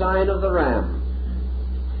 the sign of the ram.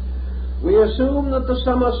 We assume that the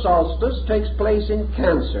summer solstice takes place in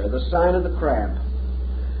Cancer, the sign of the crab,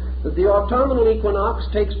 that the autumnal equinox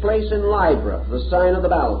takes place in Libra, the sign of the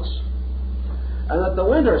balance, and that the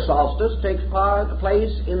winter solstice takes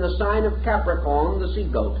place in the sign of Capricorn, the sea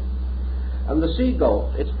goat. And the sea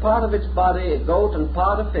goat, it's part of its body a goat and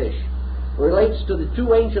part a fish, relates to the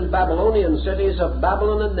two ancient Babylonian cities of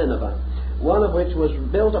Babylon and Nineveh, one of which was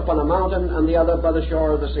built upon a mountain and the other by the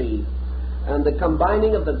shore of the sea. And the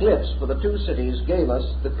combining of the glyphs for the two cities gave us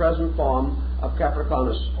the present form of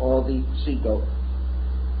Capricornus, or the sea goat.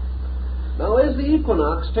 Now, as the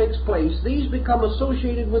equinox takes place, these become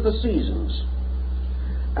associated with the seasons.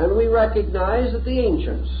 And we recognize that the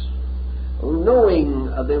ancients, knowing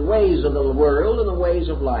the ways of the world and the ways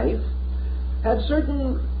of life, had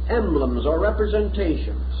certain emblems or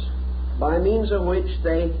representations by means of which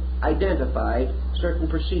they identified certain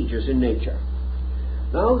procedures in nature.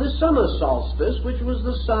 Now, this summer solstice, which was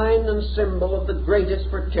the sign and symbol of the greatest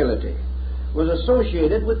fertility, was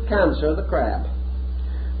associated with Cancer, the crab.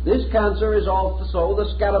 This Cancer is also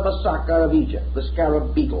the Scarabassaka of Egypt, the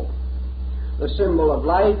scarab beetle, the symbol of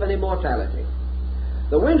life and immortality.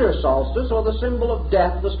 The winter solstice, or the symbol of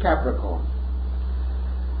death, was Capricorn.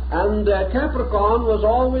 And Capricorn was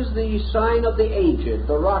always the sign of the aged,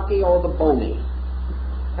 the rocky or the bony,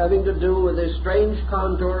 having to do with the strange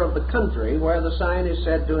contour of the country where the sign is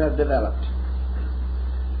said to have developed.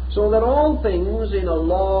 So that all things, in a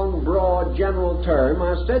long, broad, general term,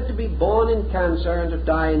 are said to be born in Cancer and to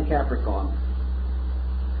die in Capricorn.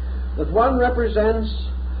 That one represents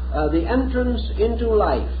the entrance into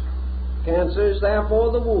life. Cancer is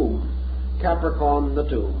therefore the womb, Capricorn the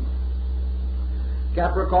tomb.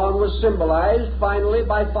 Capricorn was symbolized finally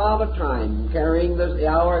by Father Time, carrying the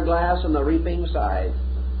hourglass and the reaping scythe.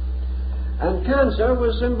 And Cancer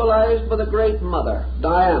was symbolized by the great mother,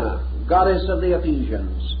 Diana, goddess of the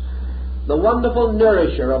Ephesians, the wonderful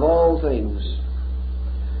nourisher of all things.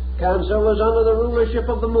 Cancer was under the rulership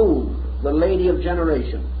of the moon, the lady of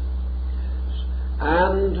generation,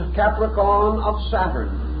 and Capricorn of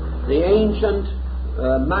Saturn, the ancient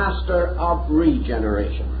master of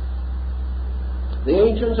regeneration. The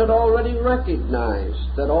ancients had already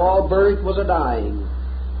recognized that all birth was a dying,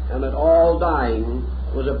 and that all dying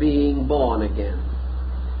was a being born again.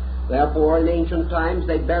 Therefore, in ancient times,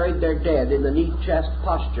 they buried their dead in the neat chest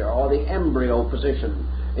posture, or the embryo position,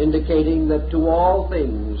 indicating that to all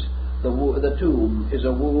things the tomb is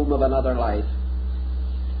a womb of another life.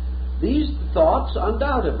 These thoughts,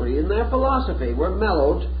 undoubtedly, in their philosophy, were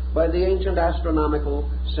mellowed by the ancient astronomical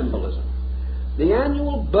symbolism. The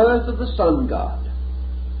annual birth of the sun god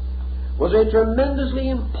was a tremendously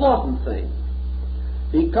important thing,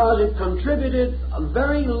 because it contributed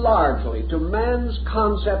very largely to man's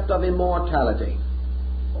concept of immortality.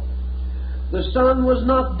 The sun was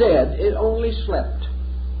not dead, it only slept.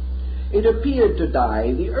 It appeared to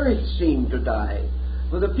die, the earth seemed to die,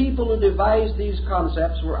 for the people who devised these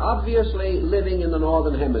concepts were obviously living in the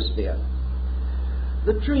northern hemisphere.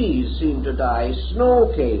 The trees seemed to die,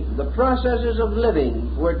 snow came, the processes of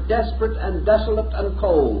living were desperate and desolate and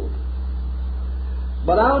cold.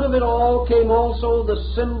 But out of it all came also the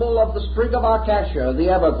symbol of the sprig of acacia, the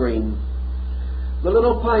evergreen, the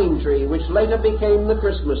little pine tree, which later became the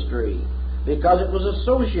Christmas tree, because it was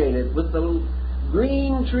associated with the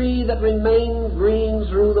green tree that remained green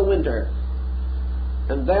through the winter,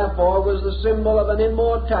 and therefore was the symbol of an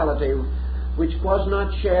immortality which was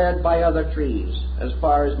not shared by other trees, as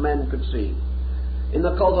far as men could see. In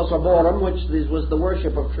the cultus arborum, which was the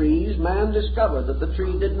worship of trees, man discovered that the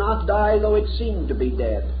tree did not die, though it seemed to be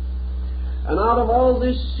dead. And out of all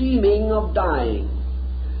this seeming of dying,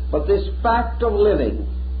 but this fact of living,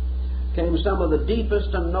 came some of the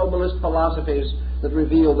deepest and noblest philosophies that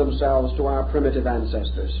revealed themselves to our primitive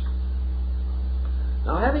ancestors.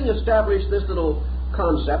 Now, having established this little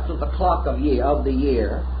concept of the clock of the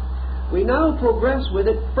year, we now progress with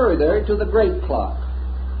it further to the great clock.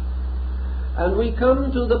 And we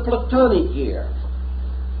come to the Platonic year.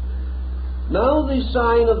 Now the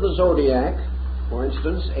sign of the Zodiac, for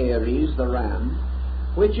instance, Aries, the ram,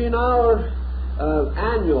 which in our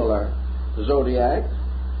annular Zodiac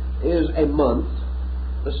is a month,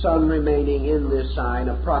 the sun remaining in this sign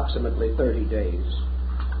approximately 30 days.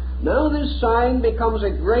 Now this sign becomes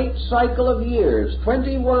a great cycle of years.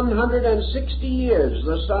 2160 years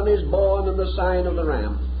the sun is born in the sign of the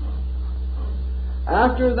ram.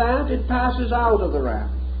 After that it passes out of the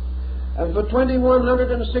ram, and for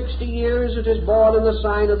 2160 years it is born in the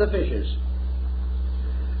sign of the fishes.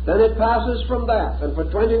 Then it passes from that, and for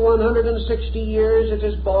 2160 years it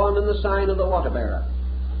is born in the sign of the water bearer,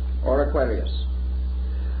 or Aquarius.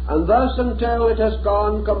 And thus until it has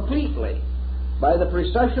gone completely by the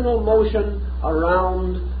precessional motion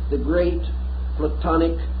around the great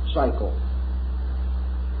Platonic cycle.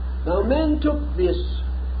 Now men took this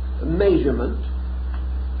measurement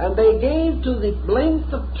and they gave to the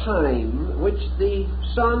length of time which the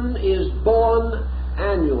sun is born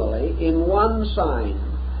annually in one sign,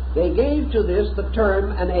 they gave to this the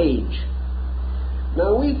term an age.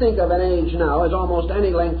 Now we think of an age now as almost any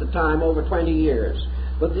length of time over 20 years,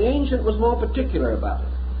 but the ancient was more particular about it.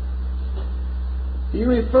 He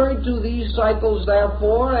referred to these cycles,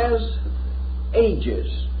 therefore, as ages.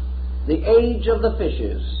 The age of the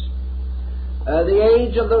fishes, the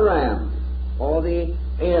age of the ram, or the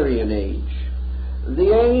Aryan age,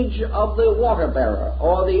 the age of the water bearer,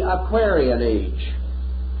 or the Aquarian age.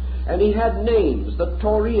 And he had names, the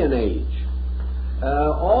Taurian age.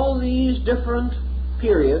 All these different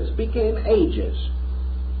periods became ages.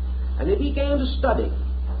 And he began to study.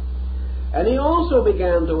 And he also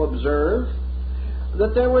began to observe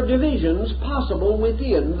that there were divisions possible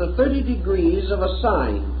within the 30 degrees of a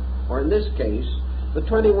sign, or in this case, the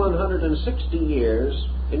 2160 years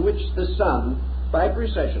in which the sun, by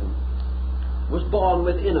precession, was born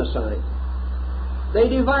within a sign. They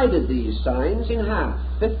divided these signs in half,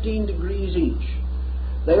 15 degrees each.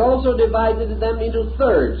 They also divided them into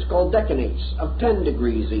thirds, called decanates, of 10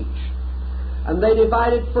 degrees each. And they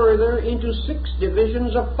divided further into 6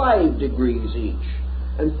 divisions of 5 degrees each,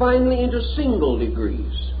 and finally into single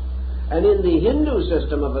degrees. And in the Hindu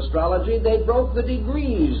system of astrology, they broke the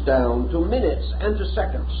degrees down to minutes and to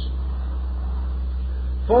seconds,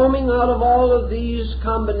 forming out of all of these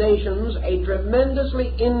combinations a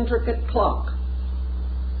tremendously intricate clock.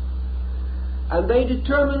 And they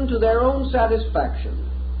determined to their own satisfaction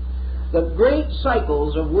that great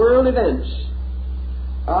cycles of world events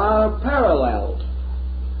are paralleled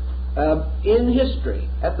in history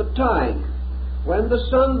at the time when the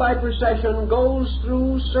sun by precession goes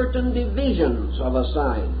through certain divisions of a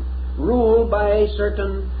sign, ruled by a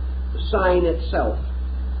certain sign itself,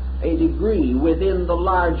 a degree within the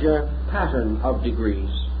larger pattern of degrees.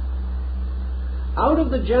 Out of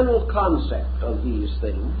the general concept of these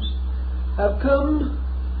things have come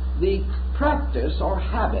the practice or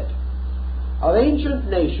habit of ancient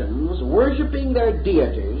nations worshipping their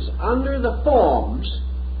deities under the forms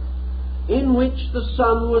in which the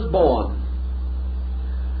sun was born.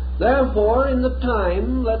 Therefore, in the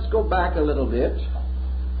time, let's go back a little bit,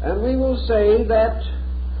 and we will say that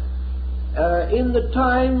in the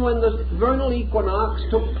time when the vernal equinox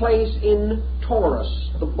took place in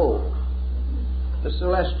Taurus, the bull, the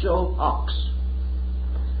celestial ox,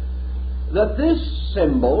 that this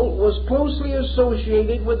symbol was closely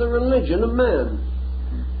associated with the religion of man.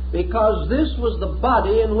 because this was the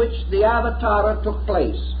body in which the Avatara took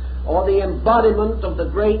place, or the embodiment of the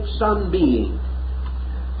great Sun being.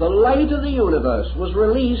 The light of the universe was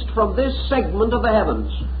released from this segment of the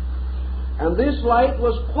heavens, and this light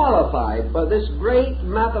was qualified by this great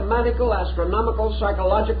mathematical, astronomical,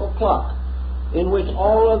 psychological clock in which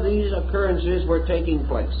all of these occurrences were taking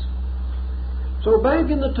place. So back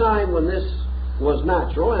in the time when this was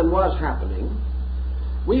natural and was happening,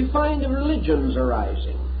 we find religions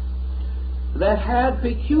arising that had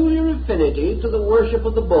peculiar affinity to the worship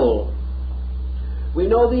of the bull. We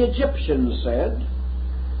know the Egyptians said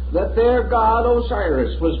that their god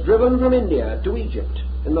Osiris was driven from India to Egypt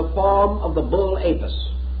in the form of the bull Apis.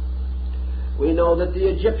 We know that the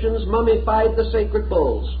Egyptians mummified the sacred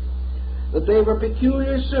bulls, that they were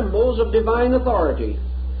peculiar symbols of divine authority,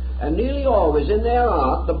 and nearly always in their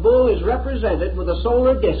art the bull is represented with a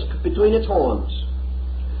solar disk between its horns.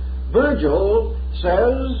 Virgil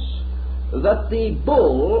says that the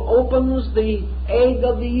bull opens the egg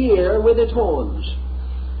of the year with its horns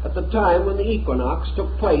at the time when the equinox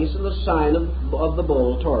took place in the sign of the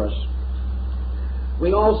bull Taurus.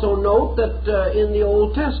 We also note that in the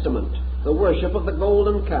Old Testament, the worship of the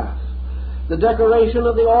golden calf, the decoration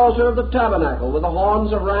of the altar of the tabernacle with the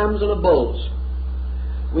horns of rams and of bulls.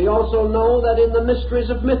 We also know that in the mysteries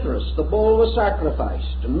of Mithras, the bull was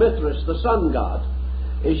sacrificed, and Mithras, the sun god,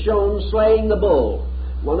 is shown slaying the bull.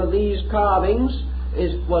 One of these carvings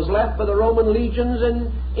was left by the Roman legions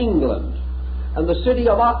in England, and the city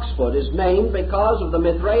of Oxford is named because of the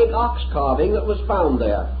Mithraic ox carving that was found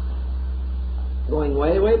there, going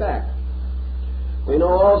way, way back. We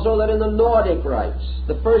know also that in the Nordic rites,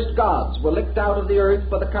 the first gods were licked out of the earth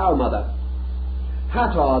by the cow mother.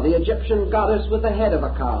 Hathor, the Egyptian goddess with the head of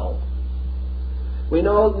a cow. We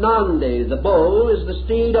know Nandi, the bull, is the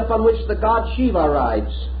steed upon which the god Shiva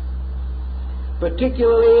rides,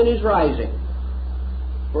 particularly in his rising.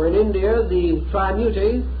 For in India, the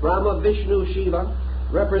Trimuti, Brahma, Vishnu, Shiva,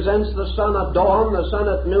 represents the sun at dawn, the sun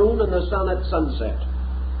at noon, and the sun at sunset.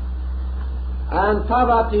 And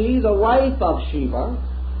Parvati, the wife of Shiva,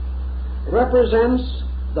 represents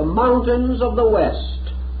the mountains of the west.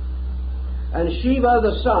 And Shiva,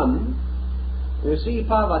 the sun, you see,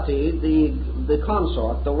 Parvati, the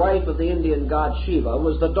consort, the wife of the Indian god Shiva,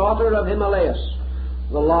 was the daughter of Himalayas,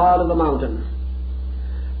 the lord of the mountain.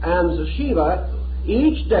 And Shiva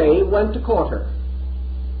each day went to court her,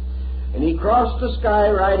 and he crossed the sky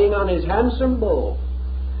riding on his handsome bull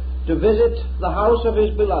to visit the house of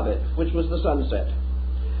his beloved, which was the sunset.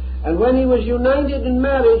 And when he was united in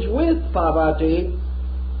marriage with Parvati,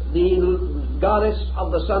 the goddess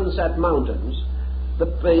of the sunset mountains,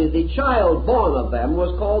 the child born of them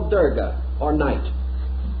was called Durga, or night.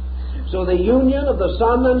 So the union of the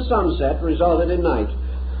sun and sunset resulted in night.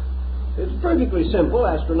 It's a perfectly simple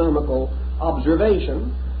astronomical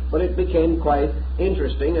observation, but it became quite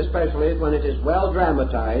interesting, especially when it is well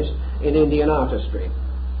dramatized in Indian artistry.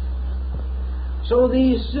 So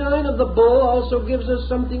the sign of the bull also gives us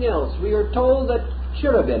something else. We are told that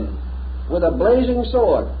cherubim with a blazing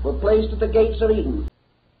sword were placed at the gates of Eden.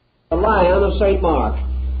 The lion of St. Mark.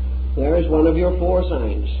 There is one of your four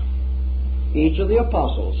signs. Each of the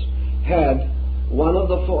apostles had one of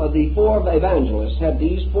the four evangelists had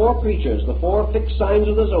these four creatures, the four fixed signs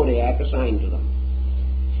of the Zodiac, assigned to them.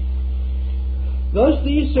 Thus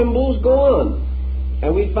these symbols go on,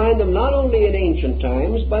 and we find them not only in ancient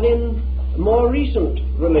times, but in more recent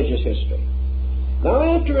religious history. Now,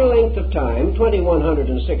 after a length of time,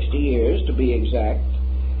 2160 years to be exact,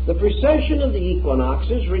 the precession of the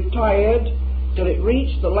equinoxes retired till it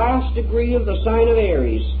reached the last degree of the sign of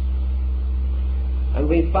Aries, and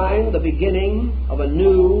we find the beginning of a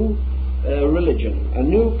new religion, a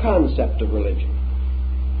new concept of religion.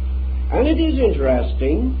 And it is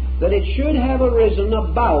interesting that it should have arisen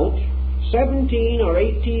about 17 or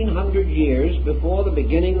 1800 years before the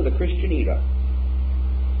beginning of the Christian era.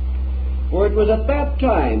 For it was at that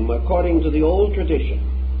time, according to the old tradition,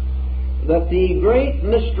 that the great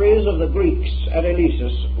mysteries of the Greeks at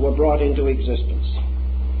Eleusis were brought into existence.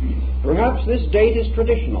 Perhaps this date is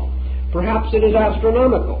traditional. Perhaps it is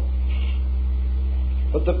astronomical.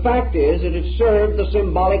 But the fact is, it had served the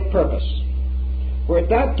symbolic purpose. For at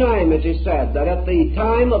that time it is said that at the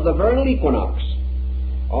time of the vernal equinox,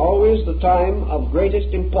 always the time of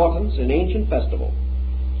greatest importance in ancient festival,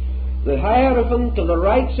 the Hierophant of the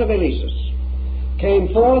rites of Eleusis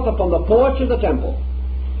came forth upon the porch of the temple,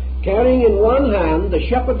 carrying in one hand the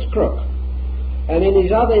shepherd's crook, and in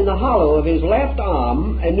his other, in the hollow of his left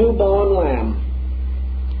arm, a newborn lamb.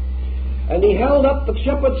 And he held up the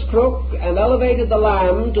shepherd's crook and elevated the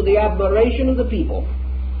lamb to the admiration of the people.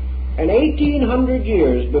 And 1800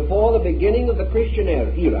 years before the beginning of the Christian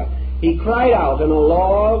era, he cried out in a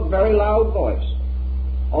loud, very loud voice,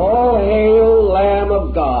 "All hail, Lamb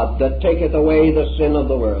of God, that taketh away the sin of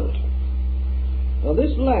the world." Now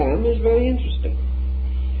this lamb is very interesting.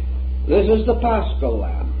 This is the Paschal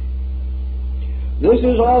Lamb. This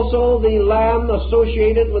is also the lamb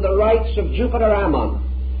associated with the rites of Jupiter Ammon,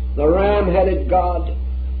 the ram-headed god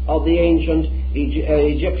of the ancient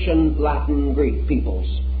Egyptian, Latin, Greek peoples.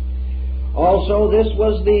 Also, this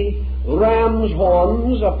was the ram's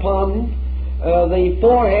horns upon the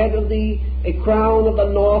forehead of the crown of the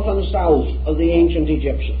north and south of the ancient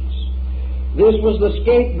Egyptians. This was the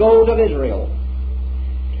scapegoat of Israel.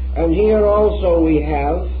 And here also we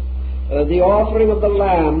have the offering of the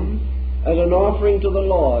lamb as an offering to the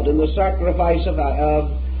Lord in the sacrifice of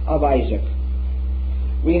Isaac.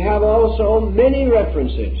 We have also many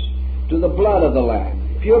references to the blood of the lamb,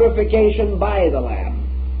 purification by the lamb,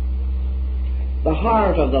 the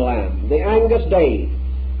heart of the lamb, the Angus Day.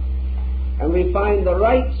 And we find the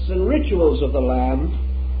rites and rituals of the lamb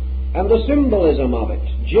and the symbolism of it,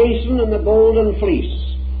 Jason and the golden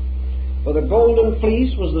fleece. For the golden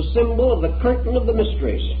fleece was the symbol of the curtain of the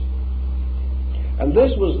mysteries. And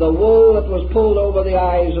this was the wool that was pulled over the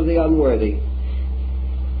eyes of the unworthy,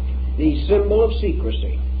 the symbol of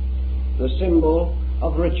secrecy, the symbol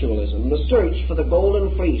of ritualism. The search for the golden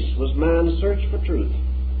fleece was man's search for truth.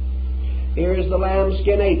 Here is the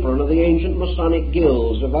lambskin apron of the ancient Masonic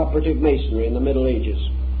guilds of operative masonry in the Middle Ages.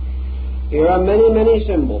 Here are many, many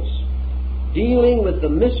symbols dealing with the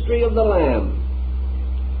mystery of the Lamb.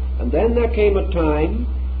 And then there came a time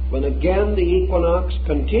when again the equinox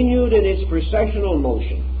continued in its precessional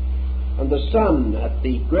motion, and the sun, at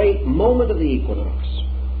the great moment of the equinox,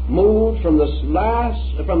 moved from the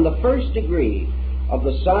first degree of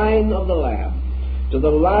the sign of the Lamb to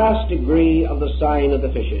the last degree of the sign of the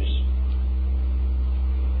fishes.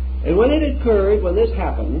 And when it occurred, when this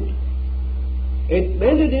happened, it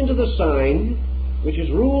entered into the sign which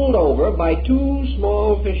is ruled over by two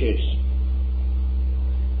small fishes.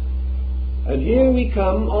 And here we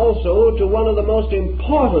come also to one of the most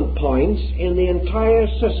important points in the entire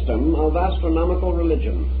system of astronomical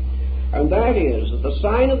religion, and that is that the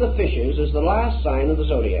sign of the fishes is the last sign of the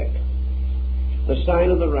zodiac. The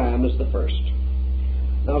sign of the ram is the first.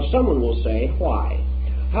 Now someone will say, why?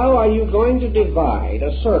 How are you going to divide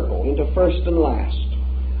a circle into first and last?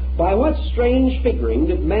 By what strange figuring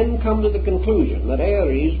did men come to the conclusion that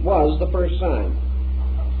Aries was the first sign?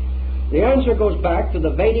 The answer goes back to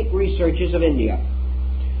the Vedic researches of India,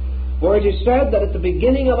 where it is said that at the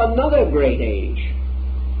beginning of another great age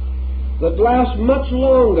that lasts much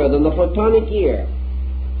longer than the Platonic year,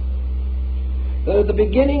 that at the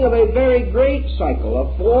beginning of a very great cycle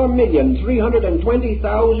of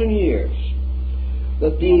 4,320,000 years,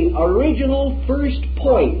 that the original first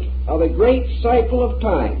point of a great cycle of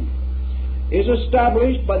time is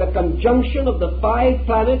established by the conjunction of the 5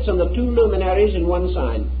 planets and the 2 luminaries in one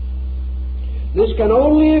sign. This can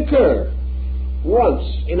only occur once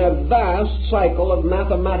in a vast cycle of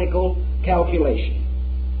mathematical calculation.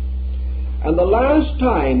 And the last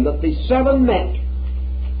time that the 7 met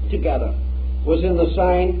together was in the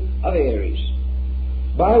sign of Aries,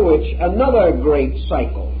 by which another great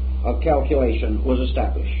cycle of calculation was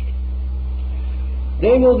established.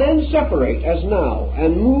 They will then separate as now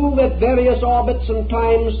and move at various orbits and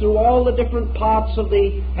times through all the different parts of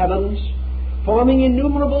the heavens, forming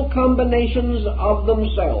innumerable combinations of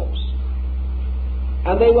themselves.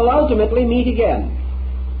 And they will ultimately meet again.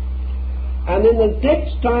 And in the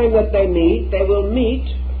next time that they will meet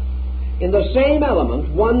in the same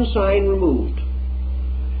element, one sign removed.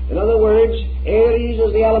 In other words, Aries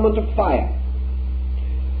is the element of fire.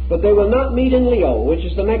 But they will not meet in Leo, which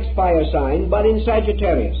is the next fire sign, but in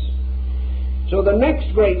Sagittarius. So the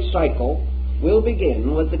next great cycle will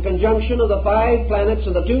begin with the conjunction of the 5 planets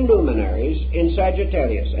and the 2 luminaries in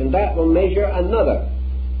Sagittarius, and that will measure another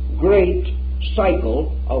great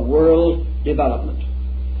cycle of world development.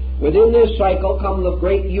 Within this cycle come the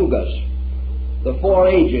great yugas, the 4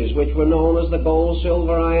 ages which were known as the gold,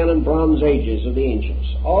 silver, iron, and bronze ages of the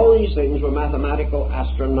ancients. All these things were mathematical,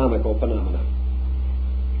 astronomical phenomena.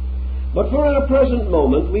 But for our present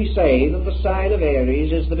moment we say that the sign of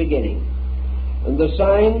Aries is the beginning, and the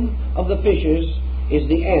sign of the fishes is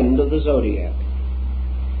the end of the zodiac.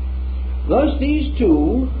 Thus these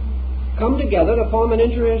two come together to form an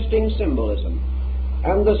interesting symbolism.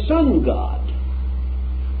 And the sun god,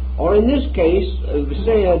 or in this case,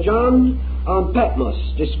 John on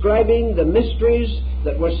Patmos, describing the mysteries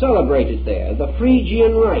that were celebrated there, the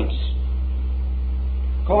Phrygian rites,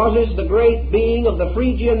 causes the great being of the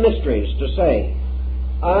Phrygian mysteries to say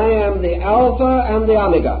I am the Alpha and the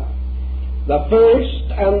Omega, the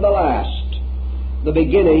first and the last, the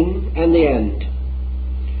beginning and the end.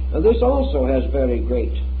 Now, this also has very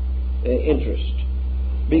great interest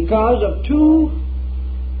because of two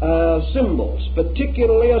symbols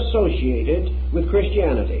particularly associated with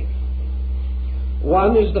Christianity.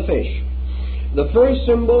 One is the fish. The first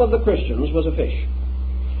symbol of the Christians was a fish.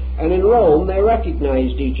 And in Rome they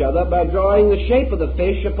recognized each other by drawing the shape of the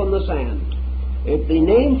fish upon the sand. The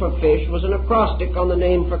name for fish was an acrostic on the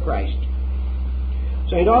name for Christ.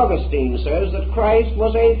 St. Augustine says that Christ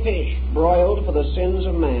was a fish broiled for the sins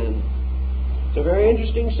of man. It's a very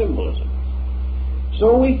interesting symbolism.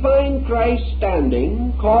 So we find Christ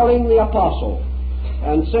standing, calling the apostle,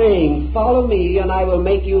 and saying, "Follow me, and I will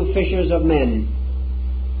make you fishers of men."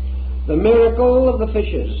 The miracle of the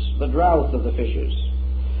fishes, the drought of the fishes,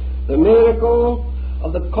 the miracle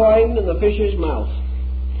of the coin in the fish's mouth,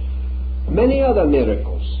 many other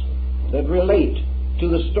miracles that relate to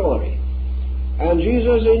the story. And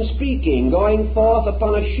Jesus, in speaking, going forth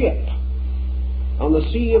upon a ship on the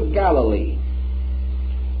Sea of Galilee,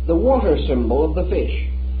 the water symbol of the fish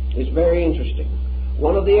is very interesting.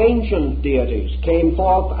 One of the ancient deities came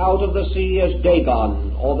forth out of the sea as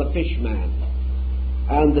Dagon, or the fish man.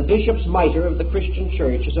 And the bishop's mitre of the Christian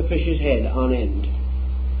church is a fish's head on end.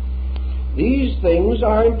 These things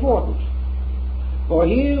are important, for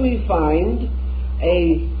here we find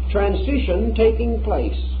a transition taking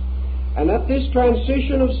place. And at this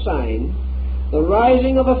transition of sign, the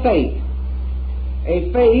rising of a faith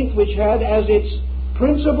which had as its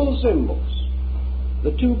principal symbols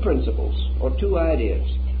the two principles, or two ideas,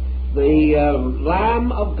 the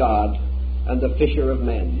Lamb of God and the Fisher of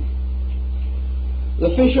men. The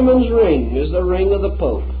fisherman's ring is the ring of the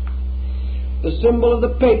Pope. The symbol of the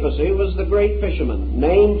papacy was the great fisherman,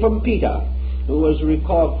 named from Peter, who was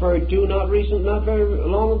referred to not very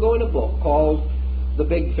long ago in a book called The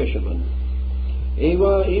Big Fisherman. He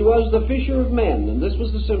was the fisher of men, and this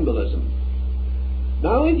was the symbolism.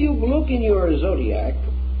 Now, if you look in your zodiac,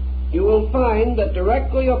 you will find that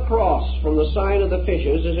directly across from the sign of the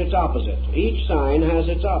fishes is its opposite. Each sign has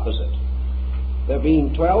its opposite, there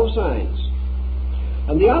being 12 signs.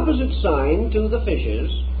 And the opposite sign to the fishes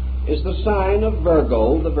is the sign of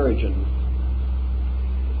Virgo, the Virgin.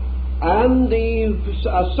 And the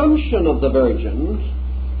Assumption of the Virgin,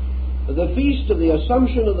 the feast of the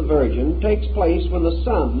Assumption of the Virgin, takes place when the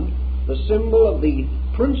sun, the symbol of the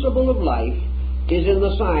principle of life, is in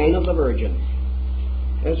the sign of the Virgin.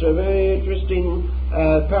 It's a very interesting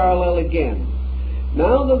parallel again.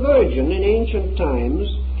 Now, the Virgin in ancient times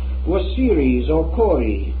was Ceres or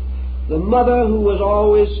Cori, the mother who was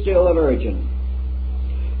always still a virgin,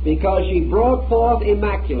 because she brought forth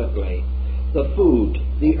immaculately the food,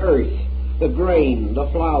 the earth, the grain, the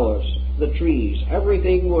flowers, the trees.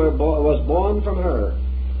 Everything was born from her,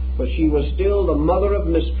 but she was still the mother of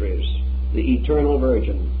mysteries, the eternal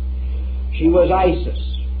Virgin. She was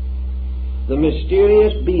Isis, the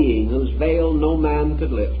mysterious being whose veil no man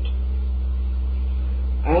could lift.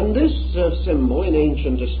 And this symbol in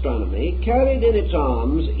ancient astronomy carried in its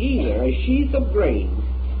arms either a sheath of grain,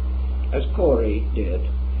 as Cori did,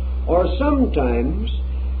 or sometimes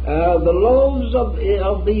the loaves of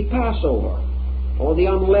the Passover, or the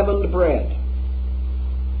unleavened bread.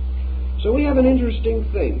 So we have an interesting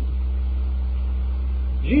thing.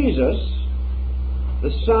 Jesus,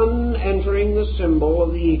 the sun entering the symbol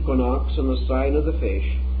of the equinox and the sign of the fish,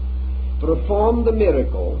 performed the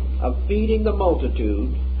miracle of feeding the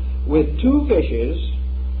multitude with 2 fishes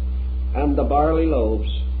and the barley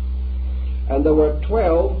loaves. And there were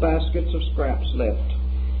 12 baskets of scraps left.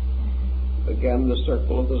 Again, the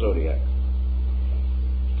circle of the zodiac.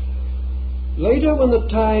 Later, when the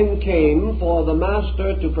time came for the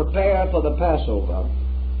master to prepare for the Passover,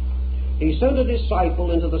 he sent a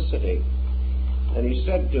disciple into the city, and he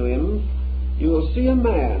said to him, "You will see a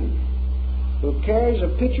man who carries a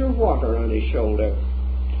pitcher of water on his shoulder.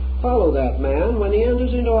 Follow that man. When he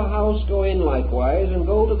enters into a house, go in likewise, and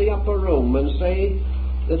go to the upper room and say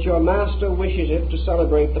that your master wishes it to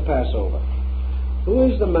celebrate the Passover." Who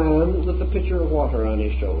is the man with the pitcher of water on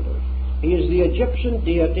his shoulder? He is the Egyptian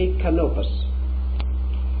deity Canopus,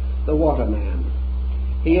 the water man.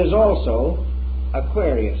 He is also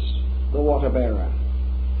Aquarius, the water bearer,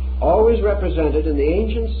 always represented in the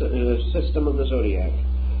ancient system of the zodiac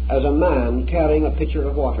as a man carrying a pitcher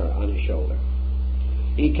of water on his shoulder.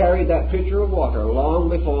 He carried that pitcher of water long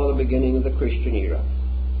before the beginning of the Christian era.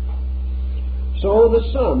 So the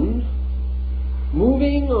sun,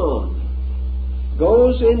 moving on,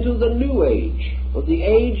 goes into the new age, or the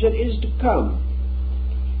age that is to come,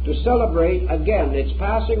 to celebrate again its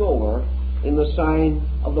passing over in the sign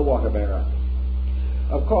of the water bearer.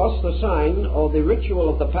 Of course, the sign or the ritual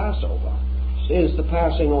of the Passover is the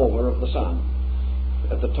passing over of the sun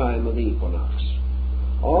at the time of the equinox.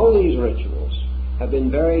 All these rituals have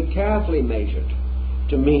been very carefully measured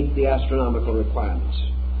to meet the astronomical requirements.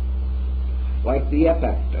 Like the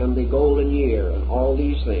epoch and the golden year and all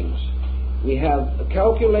these things, we have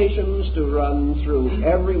calculations to run through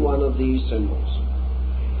every one of these symbols.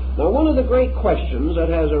 Now, one of the great questions that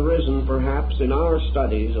has arisen perhaps in our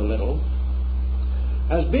studies a little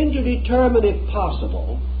has been to determine, if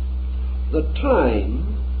possible, the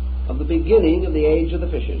time of the beginning of the age of the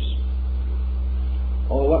fishes,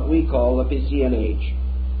 or what we call the Piscean age.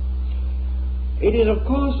 It is, of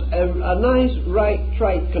course, a nice,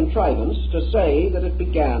 trite contrivance to say that it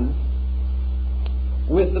began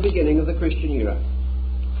with the beginning of the Christian era.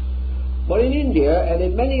 But in India and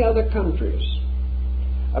in many other countries,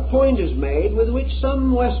 a point is made with which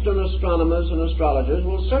some Western astronomers and astrologers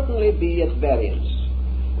will certainly be at variance,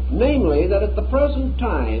 namely that at the present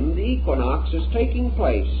time the equinox is taking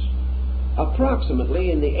place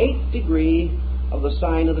approximately in the 8th degree of the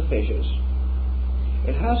sign of the fishes.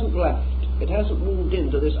 It hasn't left. It hasn't moved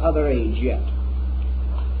into this other age yet.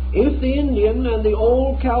 If the Indian and the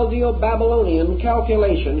old Chaldeo-Babylonian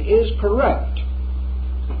calculation is correct,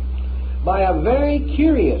 by a very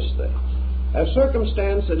curious thing, a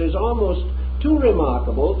circumstance that is almost too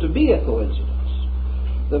remarkable to be a coincidence,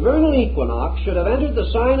 the vernal equinox should have entered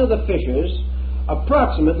the sign of the fishes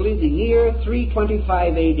approximately the year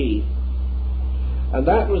 325 AD. And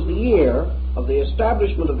that was the year of the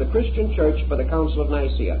establishment of the Christian church by the Council of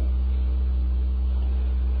Nicaea.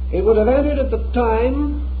 It would have entered at the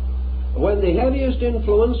time when the heaviest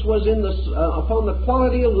influence was upon the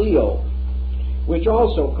quality of Leo, which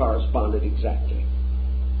also corresponded exactly.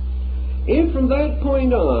 If from that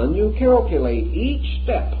point on you calculate each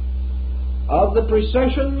step of the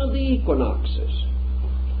precession of the equinoxes,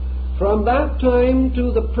 from that time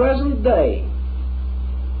to the present day,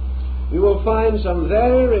 you will find some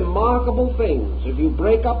very remarkable things if you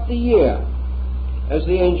break up the year as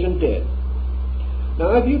the ancient did.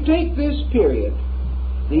 Now, if you take this period,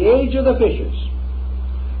 the age of the fishes,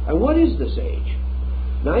 and what is this age?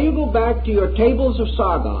 Now you go back to your tables of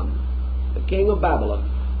Sargon, the king of Babylon,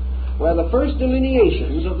 where the first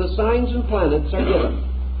delineations of the signs and planets are given.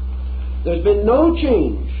 There's been no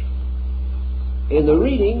change in the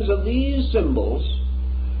readings of these symbols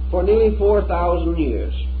for nearly 4,000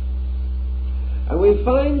 years. And we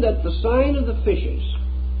find that the sign of the fishes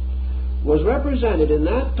was represented in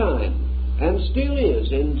that time, and still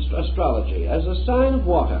is in astrology, as a sign of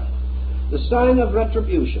water, the sign of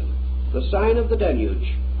retribution, the sign of the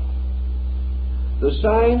deluge, the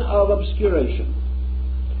sign of obscuration,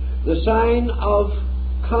 the sign of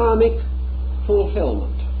karmic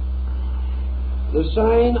fulfillment, the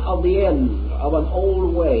sign of the end of an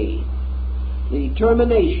old way, the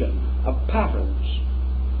termination of patterns.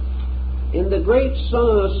 In the great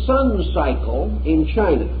sun cycle in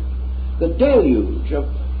China, the deluge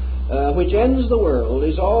which ends the world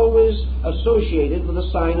is always associated with the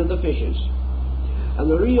sign of the fishes, and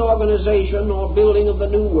the reorganization or building of the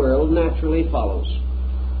new world naturally follows.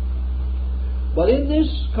 But in this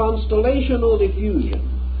constellational diffusion,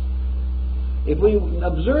 if we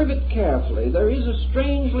observe it carefully, there is a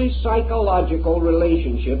strangely psychological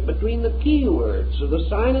relationship between the key words of the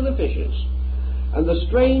sign of the fishes and the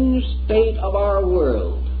strange state of our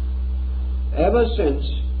world ever since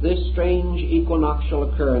this strange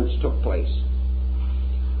equinoctial occurrence took place.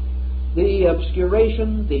 The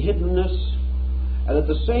obscuration, the hiddenness, and at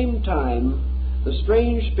the same time the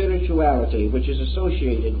strange spirituality which is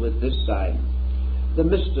associated with this sign, the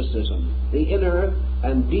mysticism, the inner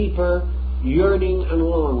and deeper yearning and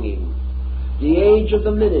longing, the age of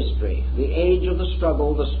the ministry, the age of the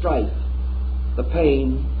struggle, the strife, the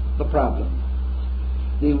pain, the problem,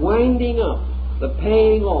 the winding up, the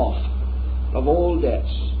paying off of old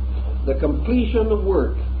debts, the completion of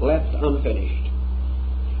work left unfinished.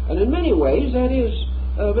 And in many ways that is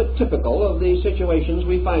a bit typical of the situations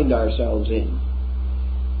we find ourselves in.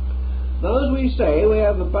 Now, as we say, we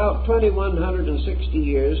have about 2,160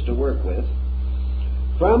 years to work with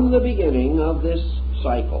from the beginning of this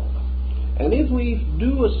cycle. And if we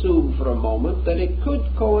do assume for a moment that it could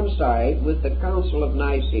coincide with the Council of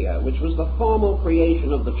Nicaea, which was the formal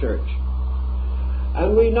creation of the church,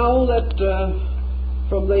 and we know that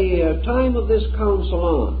from the time of this council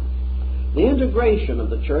on, the integration of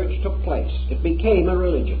the church took place. It became a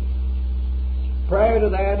religion. Prior to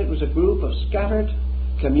that, it was a group of scattered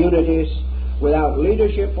communities without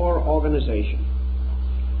leadership or organization.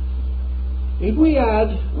 If we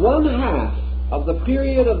add 1/2 of the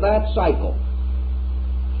period of that cycle,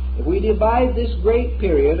 if we divide this great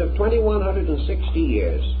period of 2160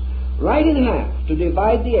 years right in half, to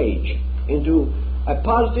divide the age into a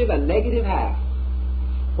positive and negative half,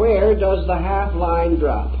 where does the half line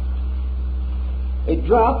drop? It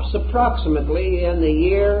drops approximately in the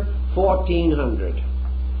year 1400.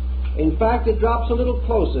 In fact, it drops a little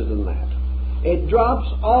closer than that. It drops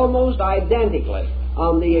almost identically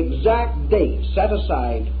on the exact date set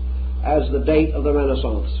aside as the date of the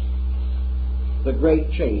Renaissance, the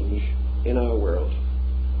great change in our world,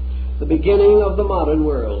 the beginning of the modern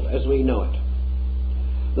world as we know it,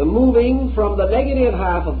 the moving from the negative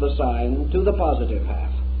half of the sign to the positive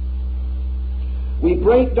half. We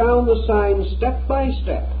break down the sign step by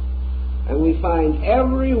step, and we find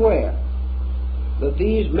everywhere that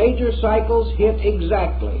these major cycles hit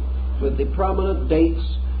exactly with the prominent dates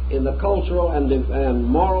in the cultural and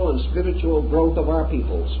moral and spiritual growth of our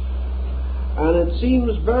peoples. And it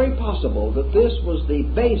seems very possible that this was the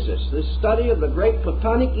basis, this study of the great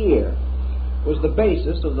Platonic year was the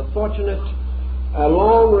basis of the fortunate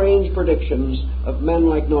long-range predictions of men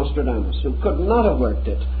like Nostradamus, who could not have worked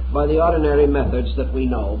it by the ordinary methods that we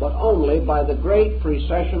know, but only by the great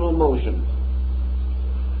precessional motion.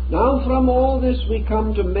 Now from all this we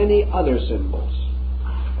come to many other symbols.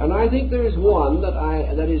 And I think there is one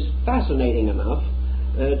that is fascinating enough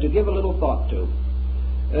to give a little thought to.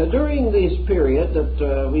 During this period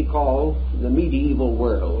that we call the medieval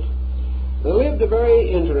world, there lived a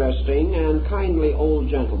very interesting and kindly old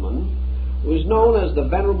gentleman who is known as the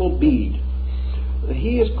Venerable Bede.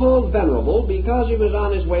 He is called venerable because he was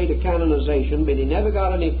on his way to canonization, but he never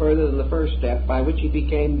got any further than the first step, by which he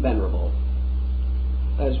became venerable,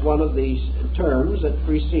 as one of these terms that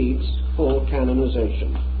precedes full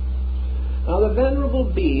canonization. Now, the Venerable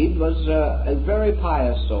Bede was a very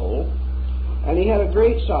pious soul, and he had a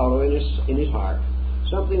great sorrow in his heart,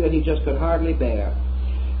 something that he just could hardly bear,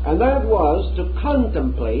 and that was to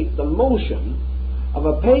contemplate the motion of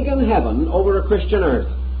a pagan heaven over a Christian earth.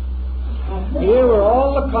 Here were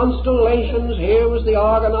all the constellations, here was the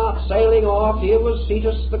Argonaut sailing off, here was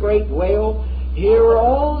Cetus the great whale, here were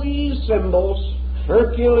all these symbols,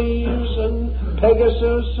 Hercules and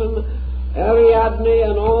Pegasus and Ariadne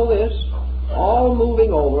and all this, all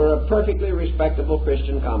moving over a perfectly respectable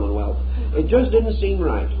Christian commonwealth. It just didn't seem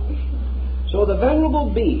right. So the Venerable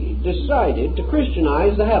Bede decided to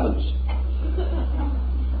Christianize the heavens.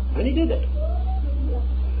 And he did it.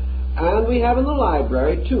 And we have in the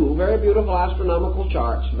library two very beautiful astronomical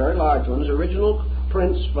charts, very large ones, original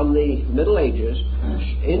prints from the Middle Ages,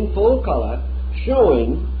 in full color,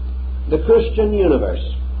 showing the Christian universe.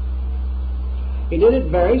 He did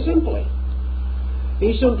it very simply.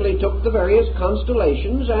 He simply took the various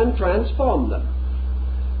constellations and transformed them.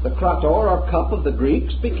 The Krator, or cup of the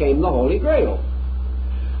Greeks, became the Holy Grail.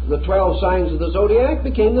 The 12 signs of the Zodiac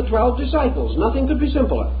became the 12 disciples. Nothing could be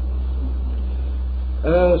simpler.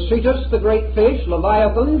 Cetus, the great fish,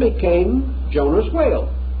 Leviathan, became Jonah's whale.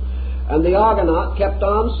 And the Argonaut kept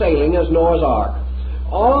on sailing as Noah's Ark.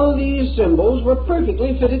 All these symbols were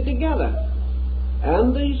perfectly fitted together.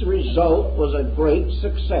 And the result was a great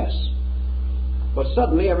success. But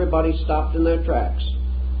suddenly everybody stopped in their tracks.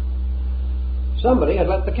 Somebody had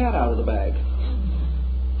let the cat out of the bag.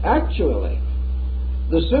 Actually,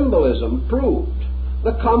 the symbolism proved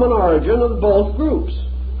the common origin of both groups.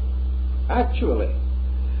 Actually,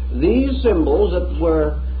 these symbols that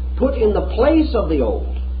were put in the place of the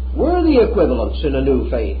old were the equivalents in a new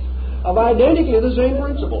faith of identically the same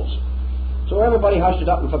principles. So everybody hushed it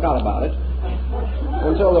up and forgot about it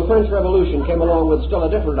until the French Revolution came along with still a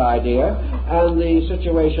different idea, and the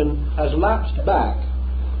situation has lapsed back,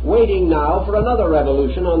 waiting now for another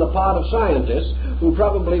revolution on the part of scientists who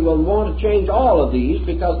probably will want to change all of these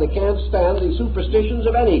because they can't stand the superstitions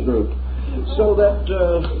of any group. So that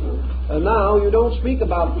now you don't speak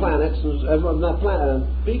about planets,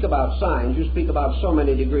 speak about signs, you speak about so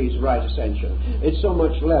many degrees of right ascension. It's so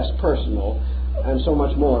much less personal and so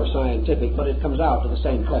much more scientific, but it comes out to the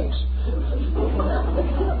same place.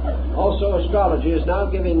 Also, astrology is now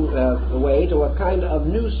giving way to a kind of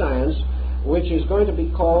new science which is going to be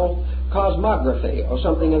called cosmography or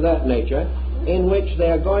something of that nature, in which they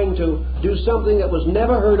are going to do something that was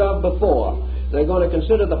never heard of before. They're going to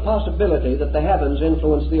consider the possibility that the heavens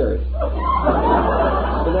influence the earth.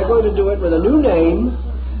 But they're going to do it with a new name,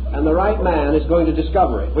 and the right man is going to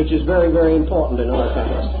discover it, which is very, very important in our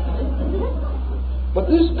times. But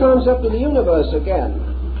this concept of the universe, again,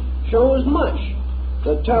 shows much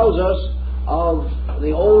that tells us of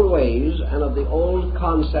the old ways and of the old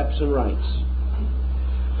concepts and rites.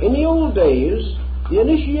 In the old days, the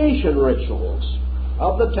initiation rituals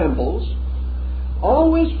of the temples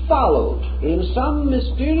always followed in some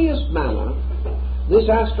mysterious manner this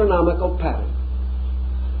astronomical pattern.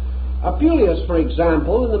 Apuleius, for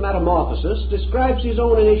example, in the Metamorphosis, describes his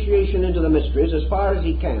own initiation into the mysteries as far as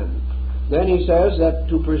he can. Then he says that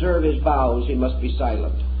to preserve his vows he must be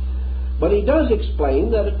silent. But he does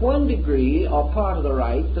explain that at one degree or part of the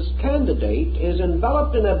rite, this candidate is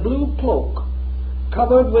enveloped in a blue cloak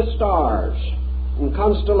covered with stars and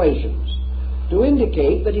constellations to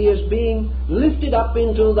indicate that he is being lifted up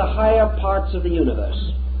into the higher parts of the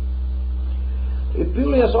universe.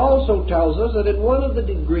 Apuleius also tells us that in one of the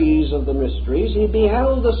degrees of the mysteries he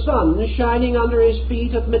beheld the sun shining under his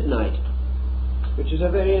feet at midnight, which is a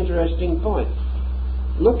very interesting point,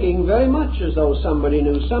 looking very much as though somebody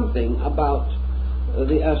knew something about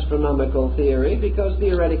the astronomical theory, because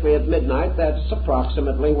theoretically at midnight that's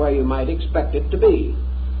approximately where you might expect it to be.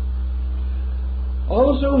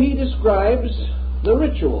 Also he describes the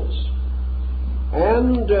rituals,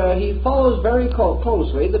 and he follows very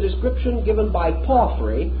closely the description given by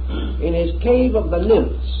Porphyry in his Cave of the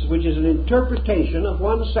Nymphs, which is an interpretation of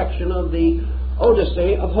one section of the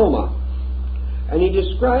Odyssey of Homer. And he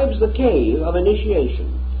describes the cave of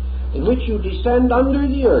initiation, in which you descend under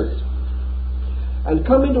the earth and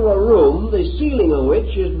come into a room, the ceiling of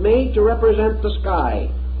which is made to represent the sky.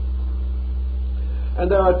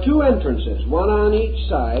 And there are two entrances, one on each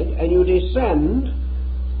side, and you descend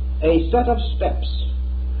a set of steps.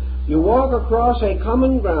 You walk across a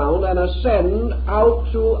common ground and ascend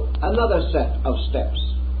out to another set of steps.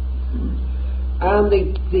 And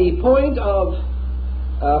the point of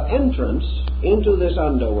entrance into this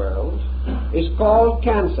underworld is called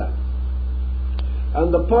Cancer,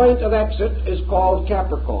 and the point of exit is called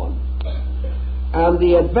Capricorn. And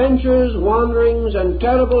the adventures, wanderings, and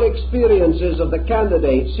terrible experiences of the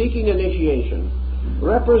candidate seeking initiation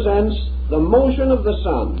represents the motion of the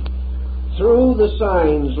sun through the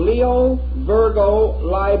signs Leo, Virgo,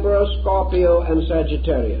 Libra, Scorpio, and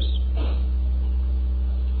Sagittarius.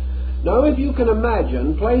 Now, if you can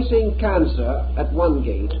imagine placing Cancer at one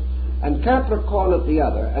gate and Capricorn at the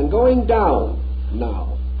other, and going down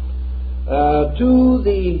now to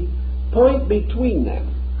the point between them,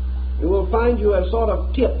 you will find you have sort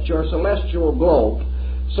of tipped your celestial globe,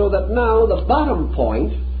 so that now the bottom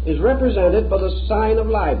point is represented by the sign of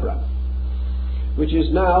Libra, which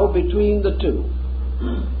is now between the two.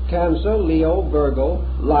 Cancer, Leo, Virgo,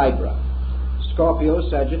 Libra, Scorpio,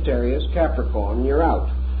 Sagittarius, Capricorn, you're out.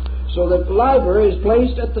 So that Libra is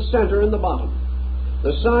placed at the center in the bottom.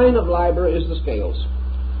 The sign of Libra is the scales.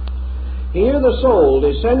 Here the soul,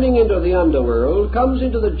 descending into the underworld, comes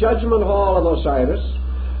into the judgment hall of Osiris,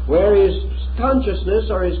 where his consciousness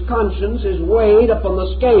or his conscience is weighed upon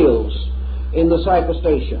the scales in the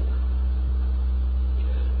cyclostatia.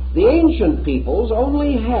 The ancient peoples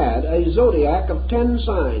only had a zodiac of 10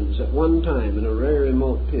 signs at one time in a very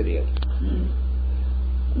remote period.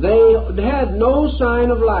 They had no sign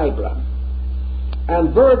of Libra,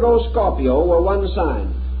 and Virgo, Scorpio were one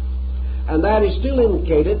sign, and that is still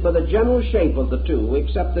indicated by the general shape of the two,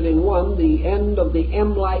 except that in one the end of the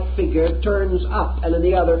M-like figure turns up, and in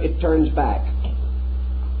the other it turns back.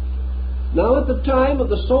 Now, at the time of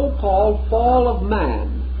the so-called fall of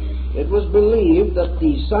man, it was believed that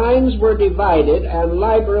the signs were divided and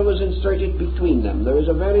Libra was inserted between them. There is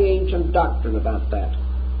a very ancient doctrine about that,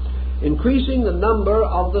 increasing the number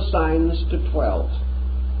of the signs to 12.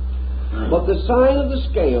 But the sign of the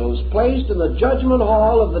scales, placed in the judgment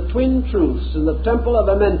hall of the twin truths in the temple of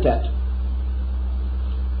Amentet,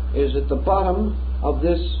 is at the bottom of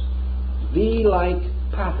this V-like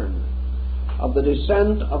pattern of the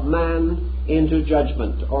descent of man into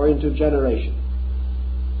judgment or into generation.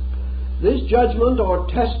 This judgment or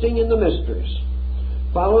testing in the mysteries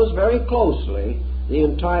follows very closely the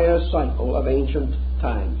entire cycle of ancient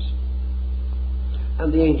times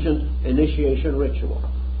and the ancient initiation ritual.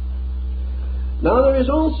 Now, there is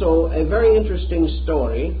also a very interesting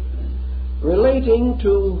story relating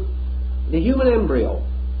to the human embryo.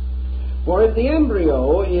 For if the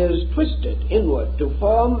embryo is twisted inward to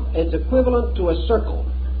form its equivalent to a circle,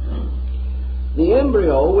 the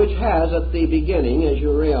embryo, which has at the beginning, as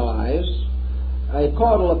you realize, a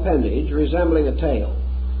caudal appendage resembling a tail,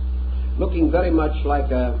 looking very much like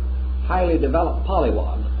a highly developed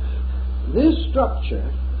polywog, this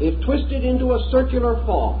structure, if twisted into a circular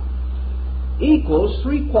form, equals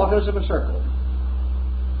 3/4 of a circle.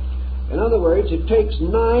 In other words, it takes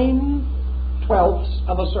 9/12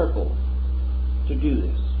 of a circle to do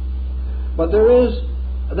this. But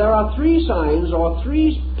there are 3 signs or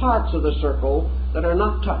 3 parts of the circle that are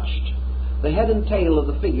not touched. The head and tail of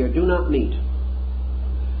the figure do not meet.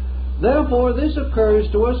 Therefore, this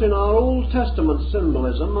occurs to us in our Old Testament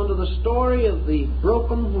symbolism under the story of the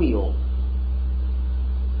broken wheel.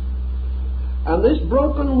 And this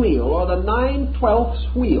broken wheel, or the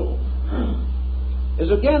 9/12 wheel, is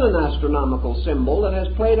again an astronomical symbol that has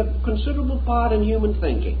played a considerable part in human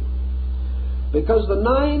thinking, because the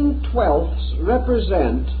 9/12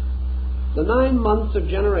 represent the 9 months of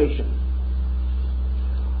generation,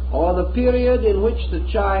 or the period in which the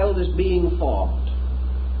child is being formed.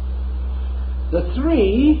 The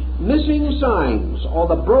 3 missing signs, or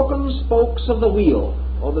the broken spokes of the wheel,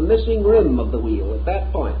 or the missing rim of the wheel at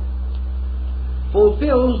that point,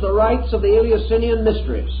 fulfills the rites of the Eleusinian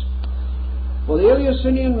mysteries. For the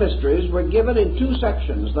Eleusinian mysteries were given in 2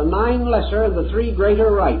 sections, the 9 lesser and the 3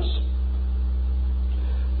 greater rites.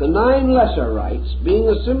 The 9 lesser rites being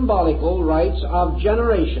the symbolical rites of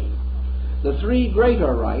generation, the 3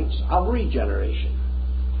 greater rites of regeneration.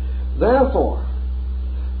 Therefore,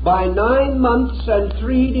 by 9 months and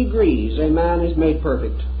 3 degrees a man is made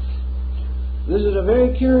perfect. This is a very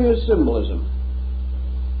curious symbolism,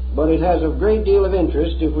 but it has a great deal of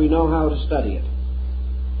interest if we know how to study it.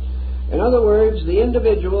 In other words, the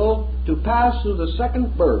individual, to pass through the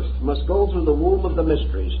second birth, must go through the womb of the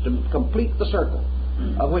mysteries to complete the circle,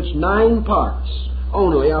 of which 9 parts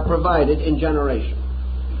only are provided in generation.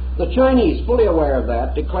 The Chinese, fully aware of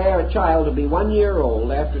that, declare a child to be 1 year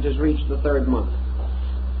old after it has reached the 3rd month.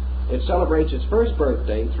 It celebrates its first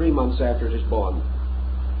birthday 3 months after it is born.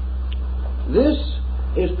 This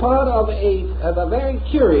is part of a very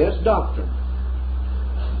curious doctrine,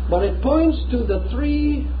 but it points to the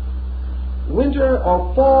 3 winter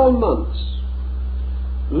or fall months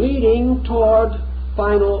leading toward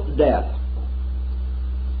final death.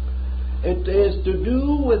 It is to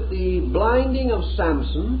do with the blinding of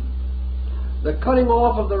Samson, the cutting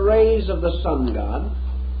off of the rays of the sun god.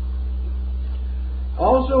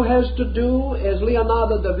 Also has to do, as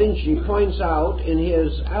Leonardo da Vinci points out in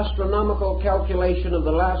his astronomical calculation of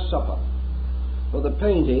the Last Supper, for the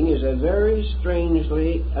painting is a very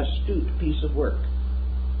strangely astute piece of work.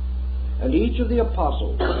 And each of the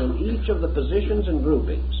apostles, and each of the positions and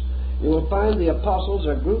groupings, you will find the apostles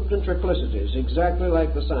are grouped in triplicities, exactly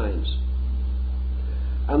like the signs.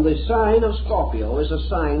 And the sign of Scorpio is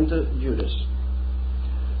assigned to Judas.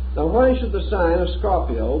 Now, why should the sign of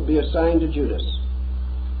Scorpio be assigned to Judas?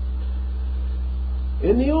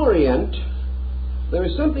 In the Orient, there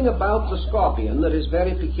is something about the scorpion that is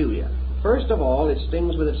very peculiar. First of all, it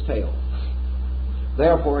stings with its tail.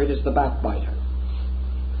 Therefore, it is the backbiter.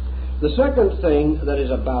 The second thing that is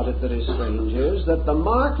about it that is strange is that the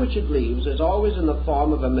mark which it leaves is always in the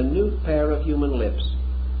form of a minute pair of human lips.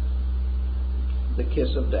 The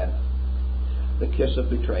kiss of death. The kiss of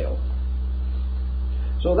betrayal.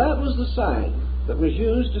 So that was the sign that was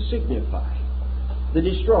used to signify the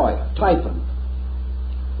destroyer, Typhon,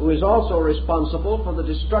 who is also responsible for the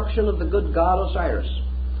destruction of the good god Osiris.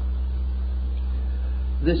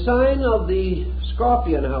 The sign of the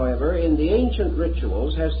scorpion, however, in the ancient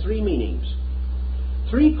rituals has 3 meanings.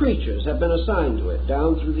 3 creatures have been assigned to it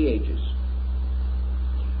down through the ages.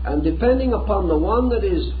 And depending upon the one that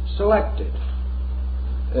is selected,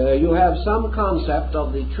 you have some concept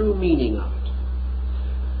of the true meaning of it.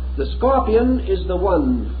 The scorpion is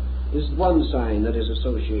one sign that is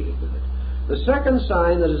associated with it. The second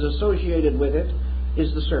sign that is associated with it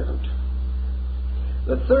is the serpent.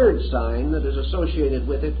 The third sign that is associated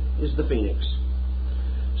with it is the phoenix.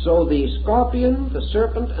 So the scorpion, the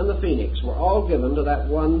serpent, and the phoenix were all given to that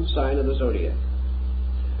one sign of the zodiac.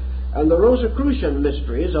 And the Rosicrucian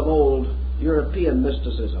mysteries of old European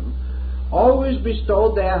mysticism always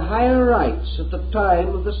bestowed their higher rites at the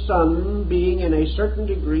time of the sun being in a certain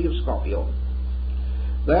degree of Scorpio.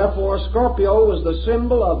 Therefore, Scorpio was the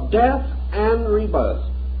symbol of death and rebirth,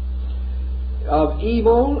 of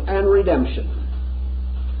evil and redemption.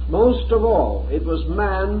 Most of all, it was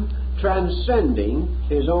man transcending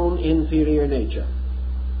his own inferior nature.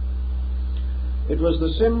 It was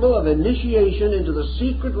the symbol of initiation into the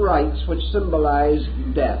secret rites which symbolize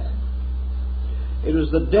death. It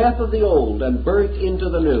was the death of the old and birth into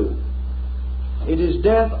the new. It is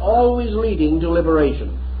death always leading to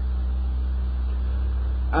liberation.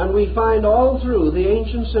 And we find all through the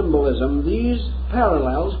ancient symbolism these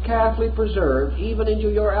parallels carefully preserved even into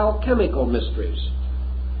your alchemical mysteries.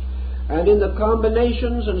 And in the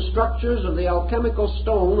combinations and structures of the alchemical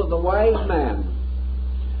stone of the wise man,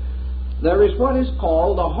 there is what is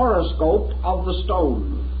called the horoscope of the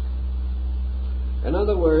stone. In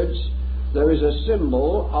other words, there is a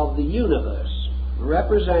symbol of the universe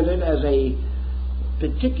represented as a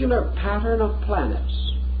particular pattern of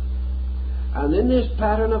planets. And in this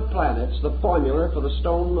pattern of planets, the formula for the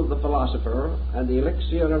stone of the philosopher and the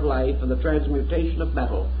elixir of life and the transmutation of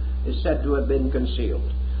metal is said to have been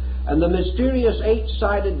concealed. And the mysterious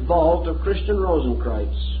eight-sided vault of Christian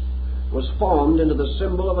Rosenkreuz was formed into the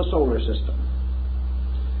symbol of a solar system,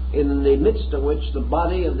 in the midst of which the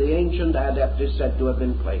body of the ancient adept is said to have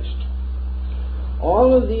been placed.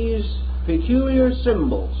 All of these peculiar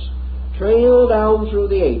symbols trail down through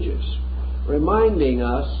the ages, reminding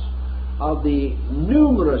us of the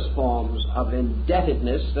numerous forms of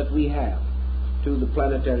indebtedness that we have to the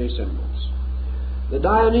planetary symbols. The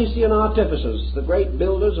Dionysian artificers, the great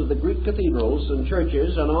builders of the Greek cathedrals and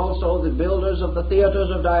churches, and also the builders of the theaters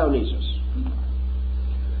of Dionysus.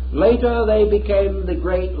 Later they became the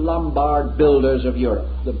great Lombard builders of Europe,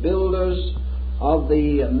 the builders of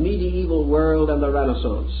the medieval world and the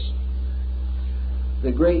Renaissance,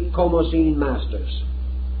 the great Comosine masters.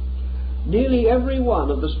 Nearly every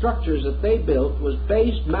one of the structures that they built was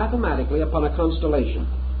based mathematically upon a constellation.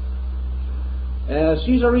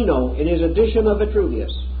 Caesarino, in his edition of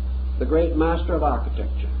Vitruvius, the great master of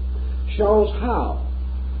architecture, shows how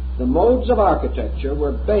the modes of architecture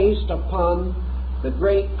were based upon the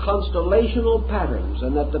great constellational patterns,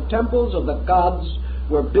 and that the temples of the gods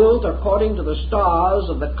were built according to the stars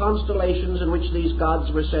of the constellations in which these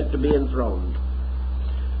gods were said to be enthroned.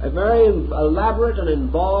 A very elaborate and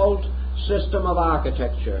involved system of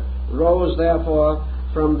architecture rose therefore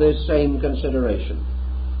from this same consideration.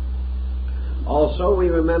 Also we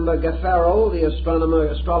remember Gaffaro, the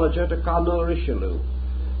astrologer to Cardinal Richelieu,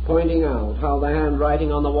 pointing out how the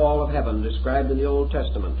handwriting on the wall of heaven described in the Old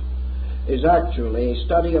Testament is actually a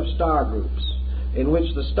study of star groups, in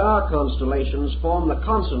which the star constellations form the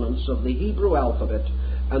consonants of the Hebrew alphabet,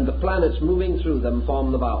 and the planets moving through them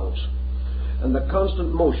form the vowels. And the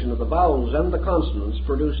constant motion of the vowels and the consonants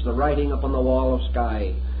produce the writing upon the wall of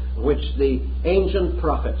sky, which the ancient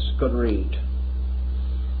prophets could read.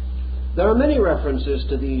 There are many references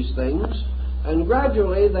to these things, and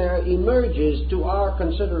gradually there emerges to our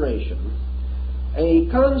consideration a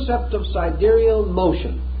concept of sidereal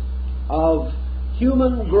motion, of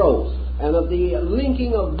human growth, and of the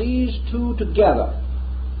linking of these two together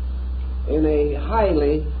in a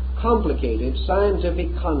highly complicated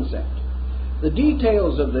scientific concept. The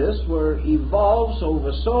details of this were evolved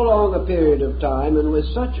over so long a period of time and with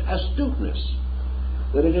such astuteness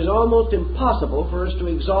that it is almost impossible for us to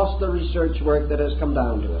exhaust the research work that has come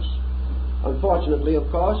down to us. Unfortunately,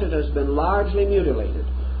 of course, it has been largely mutilated,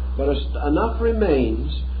 but enough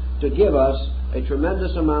remains to give us a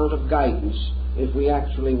tremendous amount of guidance if we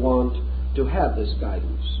actually want to have this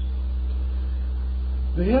guidance.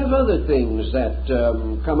 We have other things that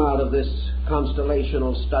come out of this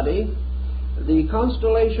constellational study. The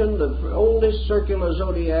constellation, the oldest circular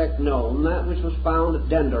zodiac known, that which was found at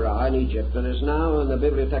Dendera in Egypt and is now in the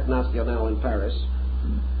Bibliothèque Nationale in Paris,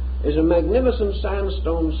 is a magnificent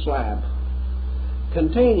sandstone slab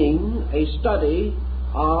containing a study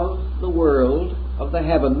of the world, of the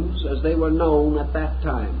heavens as they were known at that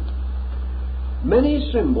time.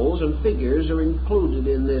 Many symbols and figures are included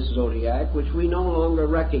in this zodiac which we no longer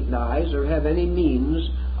recognize or have any means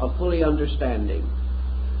of fully understanding.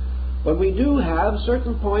 But we do have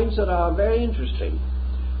certain points that are very interesting.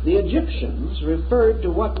 The Egyptians referred to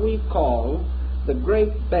what we call the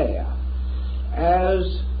Great Bear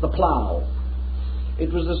as the plow.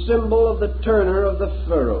 It was the symbol of the turner of the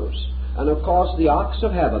furrows, and of course the ox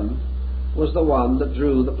of heaven was the one that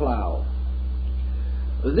drew the plow.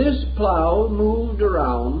 This plow moved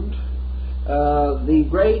around the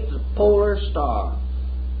great polar star,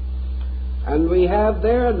 and we have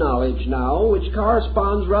their knowledge now, which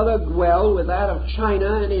corresponds rather well with that of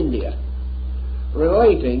China and India,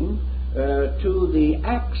 relating to the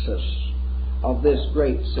axis of this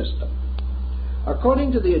great system.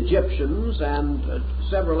 According to the Egyptians and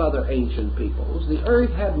several other ancient peoples, the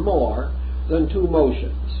earth had more than two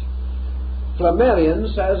motions. Flammarion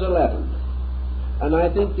says 11, and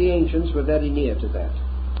I think the ancients were very near to that.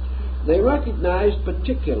 They recognized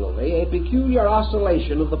particularly a peculiar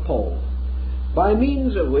oscillation of the pole, by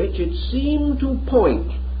means of which it seemed to point,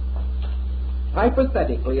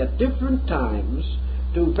 hypothetically at different times,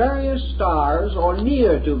 to various stars or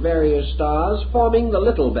near to various stars forming the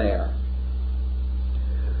Little Bear.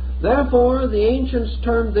 Therefore, the ancients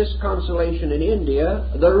termed this constellation in India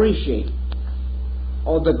the Rishi,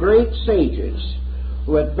 or the great sages,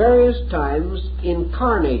 who at various times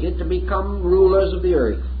incarnated to become rulers of the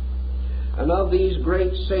earth. And of these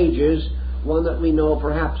great sages, one that we know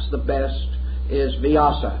perhaps the best is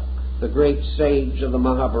Vyasa, the great sage of the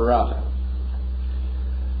Mahabharata.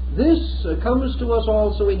 This comes to us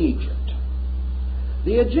also in Egypt.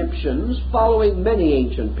 The Egyptians, following many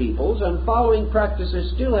ancient peoples and following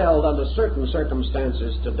practices still held under certain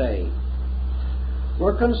circumstances today,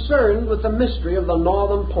 were concerned with the mystery of the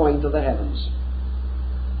northern point of the heavens.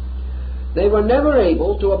 They were never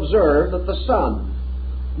able to observe that the sun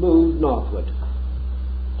moved northward,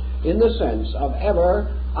 in the sense of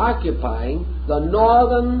ever occupying the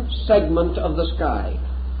northern segment of the sky.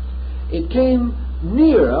 It came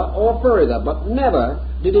nearer or further, but never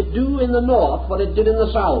did it do in the north what it did in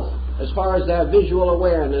the south, as far as their visual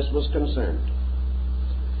awareness was concerned.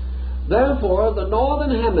 Therefore, the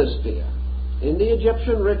northern hemisphere, in the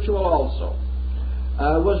Egyptian ritual also,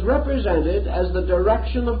 was represented as the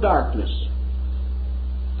direction of darkness.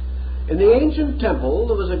 In the ancient temple,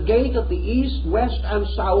 there was a gate at the east, west, and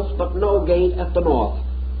south, but no gate at the north.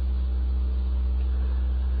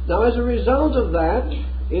 Now, as a result of that,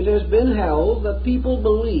 it has been held that people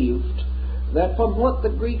believed that from what the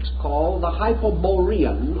Greeks call the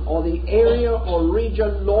Hyperborean, or the area or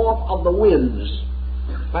region north of the winds,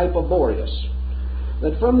 Hyperboreus,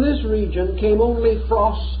 that from this region came only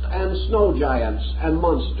frost and snow giants and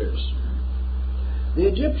monsters. The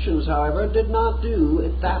Egyptians, however, did not do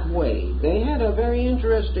it that way. They had a very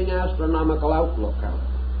interesting astronomical outlook on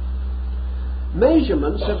it.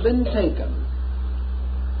 Measurements have been taken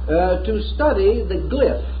to study the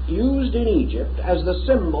glyph used in Egypt as the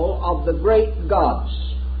symbol of the great gods,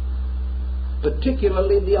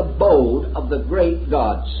 particularly the abode of the great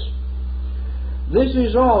gods. This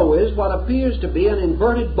is always what appears to be an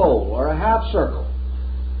inverted bowl or a half circle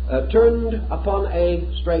turned upon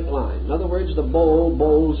a straight line. In other words, the bowl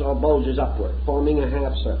bowls or bulges upward, forming a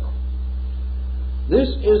half circle. This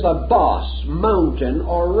is a boss, mountain,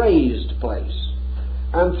 or raised place,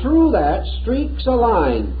 and through that streaks a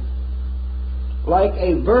line like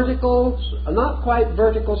a vertical, not quite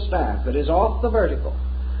vertical staff. It is off the vertical,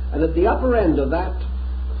 and at the upper end of that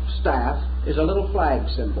staff is a little flag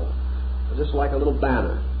symbol, just like a little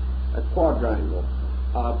banner, a quadrangle,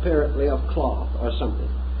 apparently of cloth or something.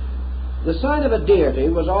 The sign of a deity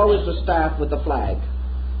was always the staff with the flag,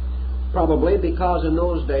 probably because in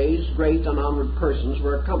those days great and honored persons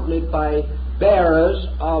were accompanied by bearers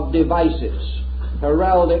of devices,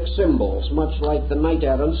 heraldic symbols, much like the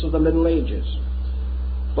knight-errants of the Middle Ages.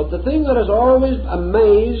 But the thing that has always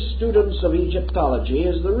amazed students of Egyptology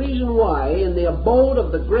is the reason why in the abode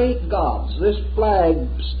of the great gods this flag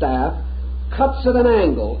staff cuts at an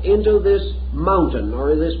angle into this mountain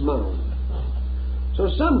or this mound. So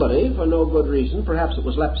somebody, for no good reason, perhaps it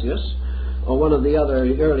was Lepsius or one of the other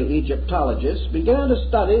early Egyptologists, began to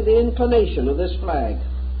study the inclination of this flag.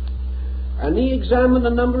 And he examined a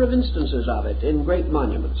number of instances of it in great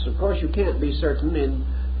monuments. Of course, you can't be certain in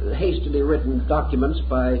hastily written documents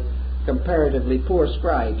by comparatively poor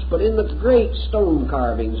scribes, but in the great stone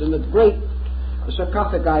carvings, in the great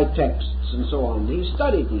sarcophagi texts and so on, he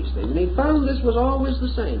studied these things, and he found this was always the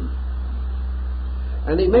same.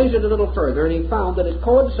 And he measured a little further, and he found that it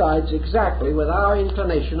coincides exactly with our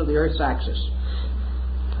inclination of the Earth's axis.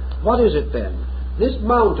 What is it then? This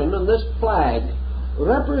mountain and this flag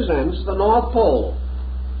represents the North Pole,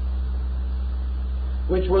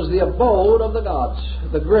 which was the abode of the gods,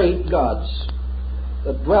 the great gods,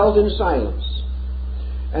 that dwelt in silence.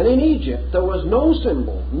 And in Egypt there was no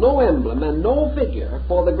symbol, no emblem, and no figure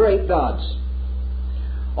for the great gods.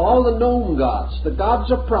 All the known gods, the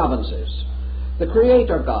gods of provinces, the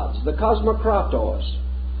creator gods, the cosmocrators,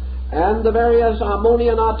 and the various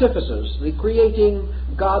harmonian artificers, the creating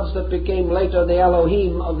gods that became later the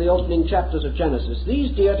Elohim of the opening chapters of Genesis.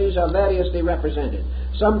 These deities are variously represented,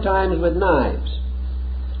 sometimes with knives,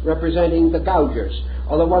 representing the gougers,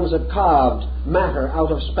 or the ones that carved matter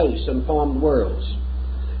out of space and formed worlds.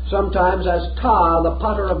 Sometimes as Ka, the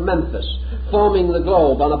potter of Memphis, forming the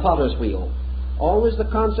globe on a potter's wheel. Always the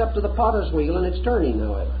concept of the potter's wheel and its turning,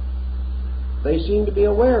 however. They seem to be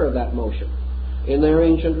aware of that motion in their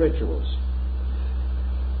ancient rituals.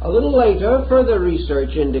 A little later, further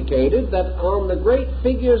research indicated that on the great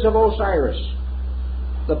figures of Osiris,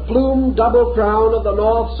 the plumed double crown of the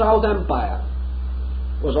North-South Empire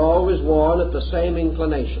was always worn at the same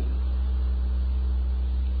inclination.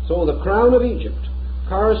 So the crown of Egypt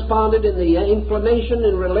corresponded in the inclination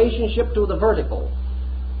in relationship to the vertical,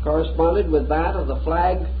 corresponded with that of the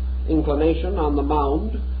flag inclination on the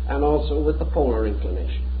mound, and also with the polar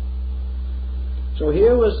inclination. So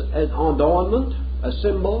here was an adornment, a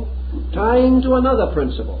symbol, tying to another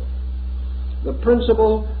principle, the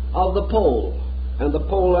principle of the pole and the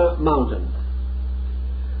polar mountain.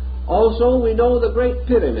 Also, we know the Great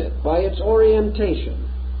Pyramid, by its orientation,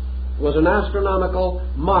 was an astronomical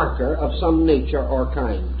marker of some nature or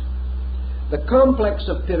kind. The complex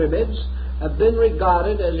of pyramids have been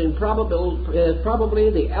regarded as probably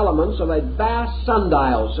the elements of a vast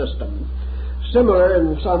sundial system, similar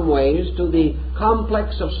in some ways to the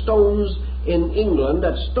complex of stones in England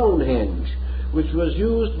at Stonehenge, which was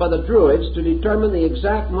used by the Druids to determine the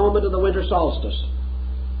exact moment of the winter solstice.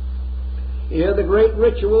 Here the great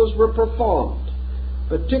rituals were performed,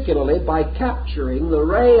 particularly by capturing the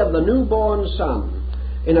ray of the newborn sun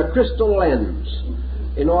in a crystal lens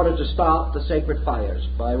in order to start the sacred fires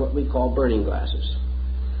by what we call burning glasses.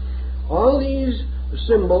 All these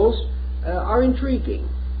symbols are intriguing,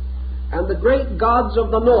 and the great gods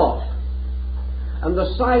of the north and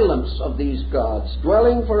the silence of these gods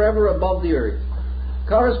dwelling forever above the earth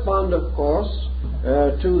correspond, of course,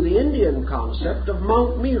 to the Indian concept of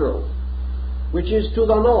Mount Meru, which is to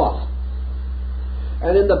the north.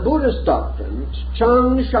 And in the Buddhist doctrines,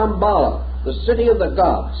 Chang Shambhala, the city of the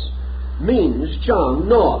gods, means Chang,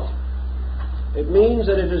 north. It means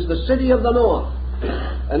that it is the city of the north.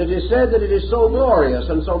 And it is said that it is so glorious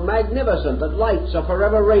and so magnificent that lights are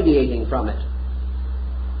forever radiating from it.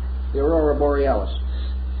 The Aurora Borealis.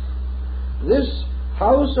 This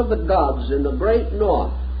house of the gods in the great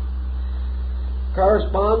north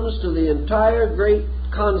corresponds to the entire great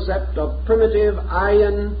concept of primitive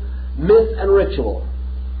Aryan myth and ritual.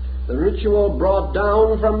 The ritual brought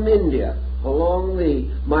down from India along the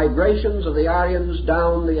migrations of the Aryans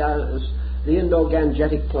down the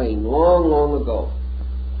Indo-Gangetic plain long, long ago.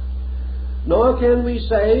 Nor can we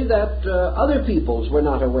say that other peoples were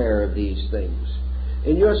not aware of these things.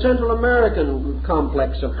 In your Central American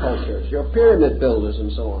complex of cultures, your pyramid builders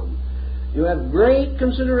and so on, you have great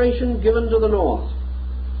consideration given to the north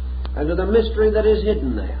and to the mystery that is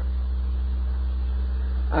hidden there,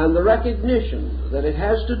 and the recognition that it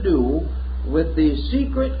has to do with the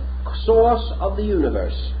secret source of the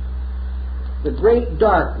universe, the great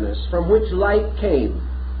darkness from which light came.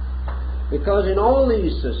 Because in all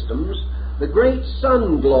these systems, the great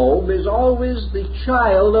sun globe is always the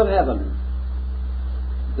child of heaven,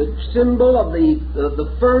 the symbol of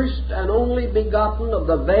the first and only begotten of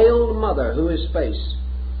the veiled mother who is space,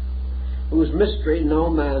 whose mystery no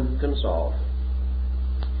man can solve.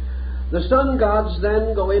 The sun gods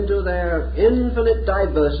then go into their infinite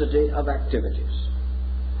diversity of activities.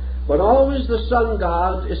 But always the sun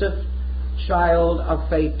god is a child of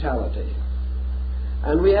fatality.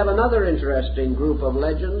 And we have another interesting group of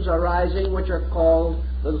legends arising which are called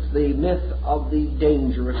the myth of the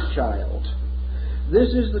dangerous child. This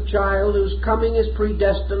is the child whose coming is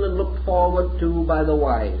predestined and looked forward to by the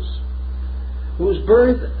wise, whose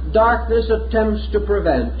birth darkness attempts to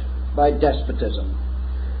prevent by despotism,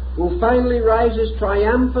 who finally rises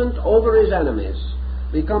triumphant over his enemies,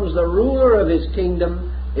 becomes the ruler of his kingdom,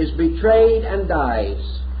 is betrayed and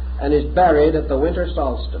dies, and is buried at the winter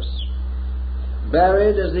solstice.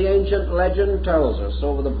 Buried, as the ancient legend tells us,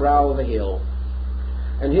 over the brow of a hill.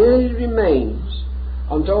 And here he remains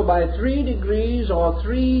until by 3 degrees or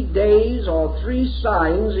 3 days or 3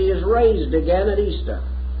 signs he is raised again at Easter.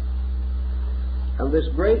 And this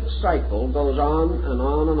great cycle goes on and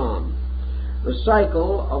on and on. The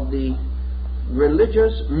cycle of the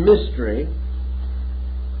religious mystery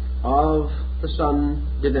of the sun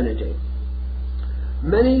divinity.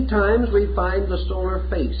 Many times we find the solar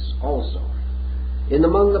face also.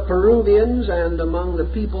 Among the Peruvians and among the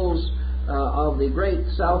peoples of the great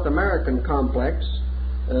South American complex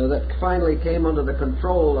that finally came under the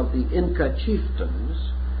control of the Inca chieftains,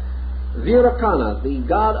 Viracana, the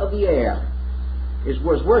god of the air,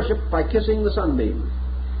 was worshipped by kissing the sunbeam.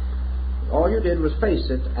 All you did was face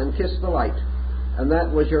it and kiss the light, and that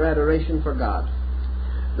was your adoration for God.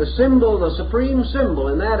 The symbol, the supreme symbol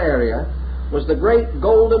in that area, was the great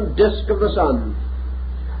golden disk of the sun.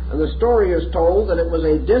 And the story is told that it was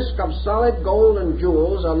a disk of solid gold and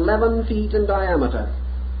jewels 11 feet in diameter.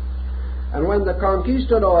 And when the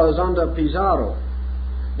conquistadors under Pizarro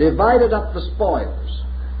divided up the spoils,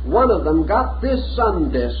 one of them got this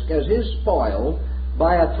sun disk as his spoil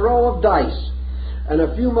by a throw of dice, and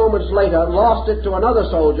a few moments later lost it to another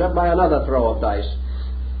soldier by another throw of dice.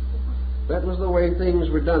 That was the way things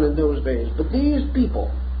were done in those days. But these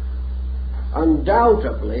people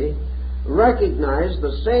undoubtedly recognize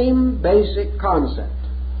the same basic concept.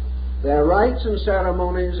 Their rites and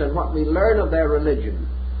ceremonies and what we learn of their religion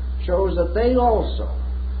shows that they also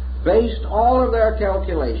based all of their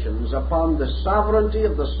calculations upon the sovereignty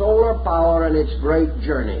of the solar power and its great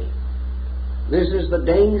journey. This is the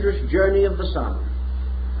dangerous journey of the sun,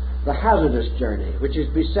 the hazardous journey, which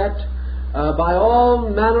is beset by all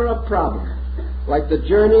manner of problem, like the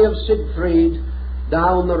journey of Siegfried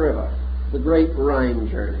down the river, the great Rhine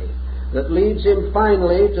journey, that leads him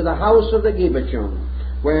finally to the house of the Gibeton,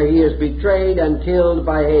 where he is betrayed and killed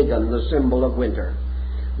by Hagen, the symbol of winter,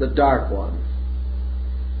 the dark one.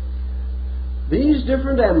 These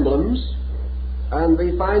different emblems, and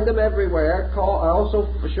we find them everywhere, also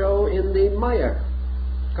show in the Maya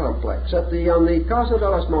complex. On the Casa de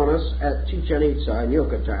las Monas at Chichen Itza in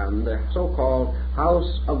Yucatan, the so-called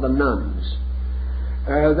House of the Nuns,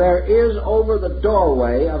 there is over the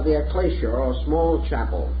doorway of the ecclesia, or small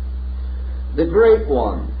chapel, the great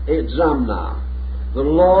one, Itzamna, the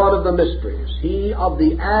Lord of the mysteries, he of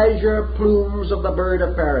the azure plumes of the bird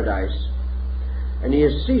of paradise, and he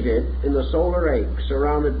is seated in the solar egg,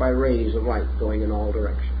 surrounded by rays of light going in all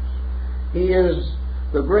directions. He is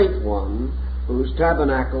the great one whose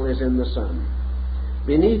tabernacle is in the sun.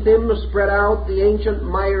 Beneath him spread out the ancient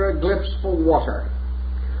myra glyphs for water.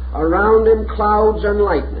 Around him clouds and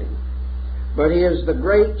lightning. But he is the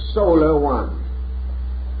great solar one.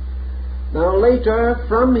 Now later,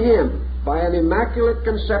 from him, by an immaculate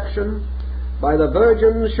conception, by the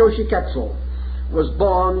virgin Xochiquetzal, was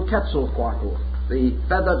born Quetzalcoatl, the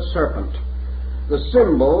feathered serpent, the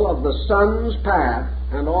symbol of the sun's path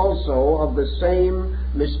and also of the same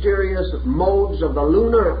mysterious modes of the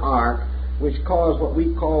lunar arc which cause what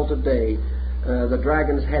we call today the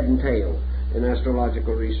dragon's head and tail in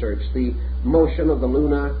astrological research, the motion of the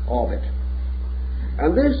lunar orbit.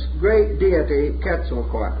 And this great deity,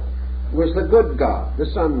 Quetzalcoatl, was the good god,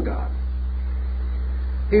 the sun god.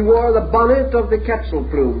 He wore the bonnet of the quetzal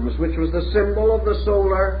plumes, which was the symbol of the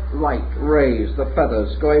solar light rays, the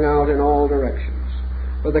feathers going out in all directions.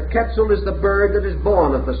 For the quetzal is the bird that is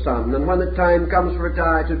born of the sun, and when the time comes for it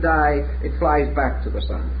to die, it flies back to the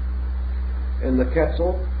sun. And the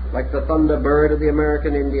quetzal, like the thunderbird of the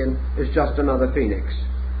American Indian, is just another phoenix.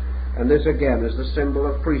 And this again is the symbol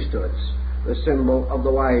of priesthoods, the symbol of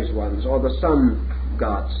the wise ones, or the sun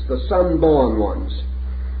gods, the sun-born ones,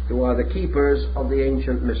 who are the keepers of the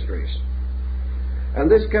ancient mysteries.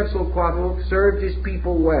 And this Quetzalcoatl served his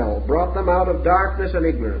people well, brought them out of darkness and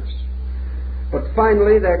ignorance. But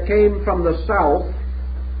finally there came from the south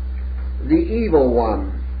the evil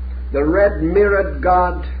one, the red-mirrored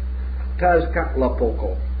god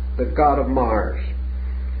Tezcatlipoca, the god of Mars.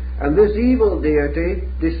 And this evil deity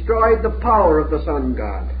destroyed the power of the sun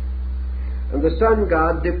god. And the sun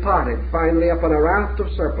god departed finally upon a raft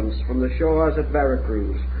of serpents from the shores at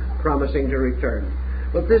Veracruz, promising to return.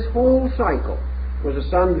 But this whole cycle was a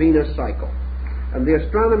Sun-Venus cycle, and the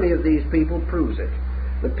astronomy of these people proves it.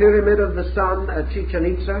 The pyramid of the sun at Chichen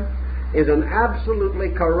Itza is an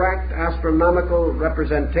absolutely correct astronomical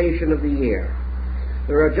representation of the year.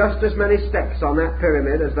 There are just as many steps on that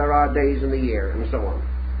pyramid as there are days in the year, and so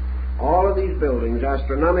on. All of these buildings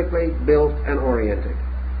astronomically built and oriented.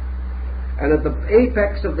 And at the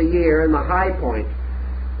apex of the year, in the high point,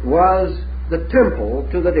 was the temple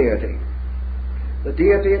to the deity. The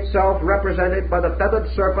deity itself represented by the feathered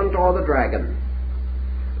serpent or the dragon.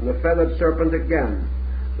 And the feathered serpent again,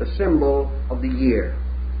 the symbol of the year,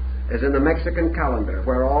 as in the Mexican calendar,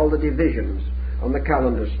 where all the divisions on the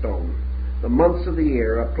calendar stone, the months of the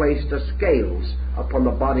year, are placed as scales upon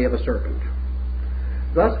the body of a serpent.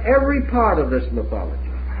 Thus every part of this mythology,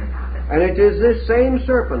 and it is this same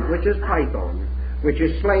serpent, which is Python, which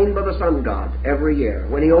is slain by the sun god every year,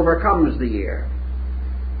 when he overcomes the year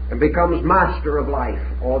and becomes master of life,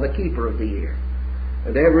 or the keeper of the year.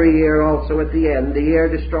 And every year also at the end, the year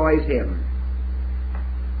destroys him,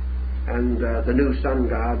 and the new sun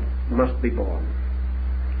god must be born.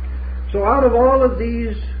 So out of all of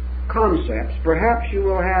these concepts, perhaps you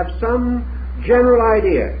will have some general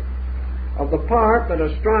idea of the part that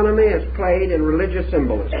astronomy has played in religious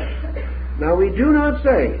symbolism. Now, we do not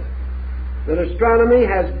say that astronomy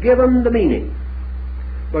has given the meaning,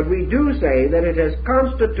 but we do say that it has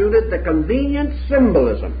constituted the convenient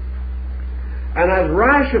symbolism and has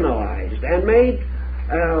rationalized and made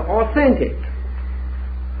authentic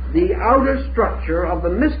the outer structure of the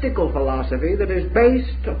mystical philosophy that is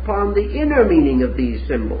based upon the inner meaning of these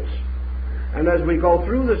symbols. And as we go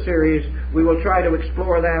through the series, we will try to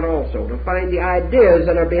explore that also, to find the ideas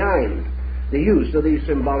that are behind the use of these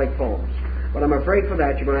symbolic forms. But I'm afraid for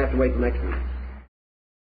that you're going to have to wait till next week.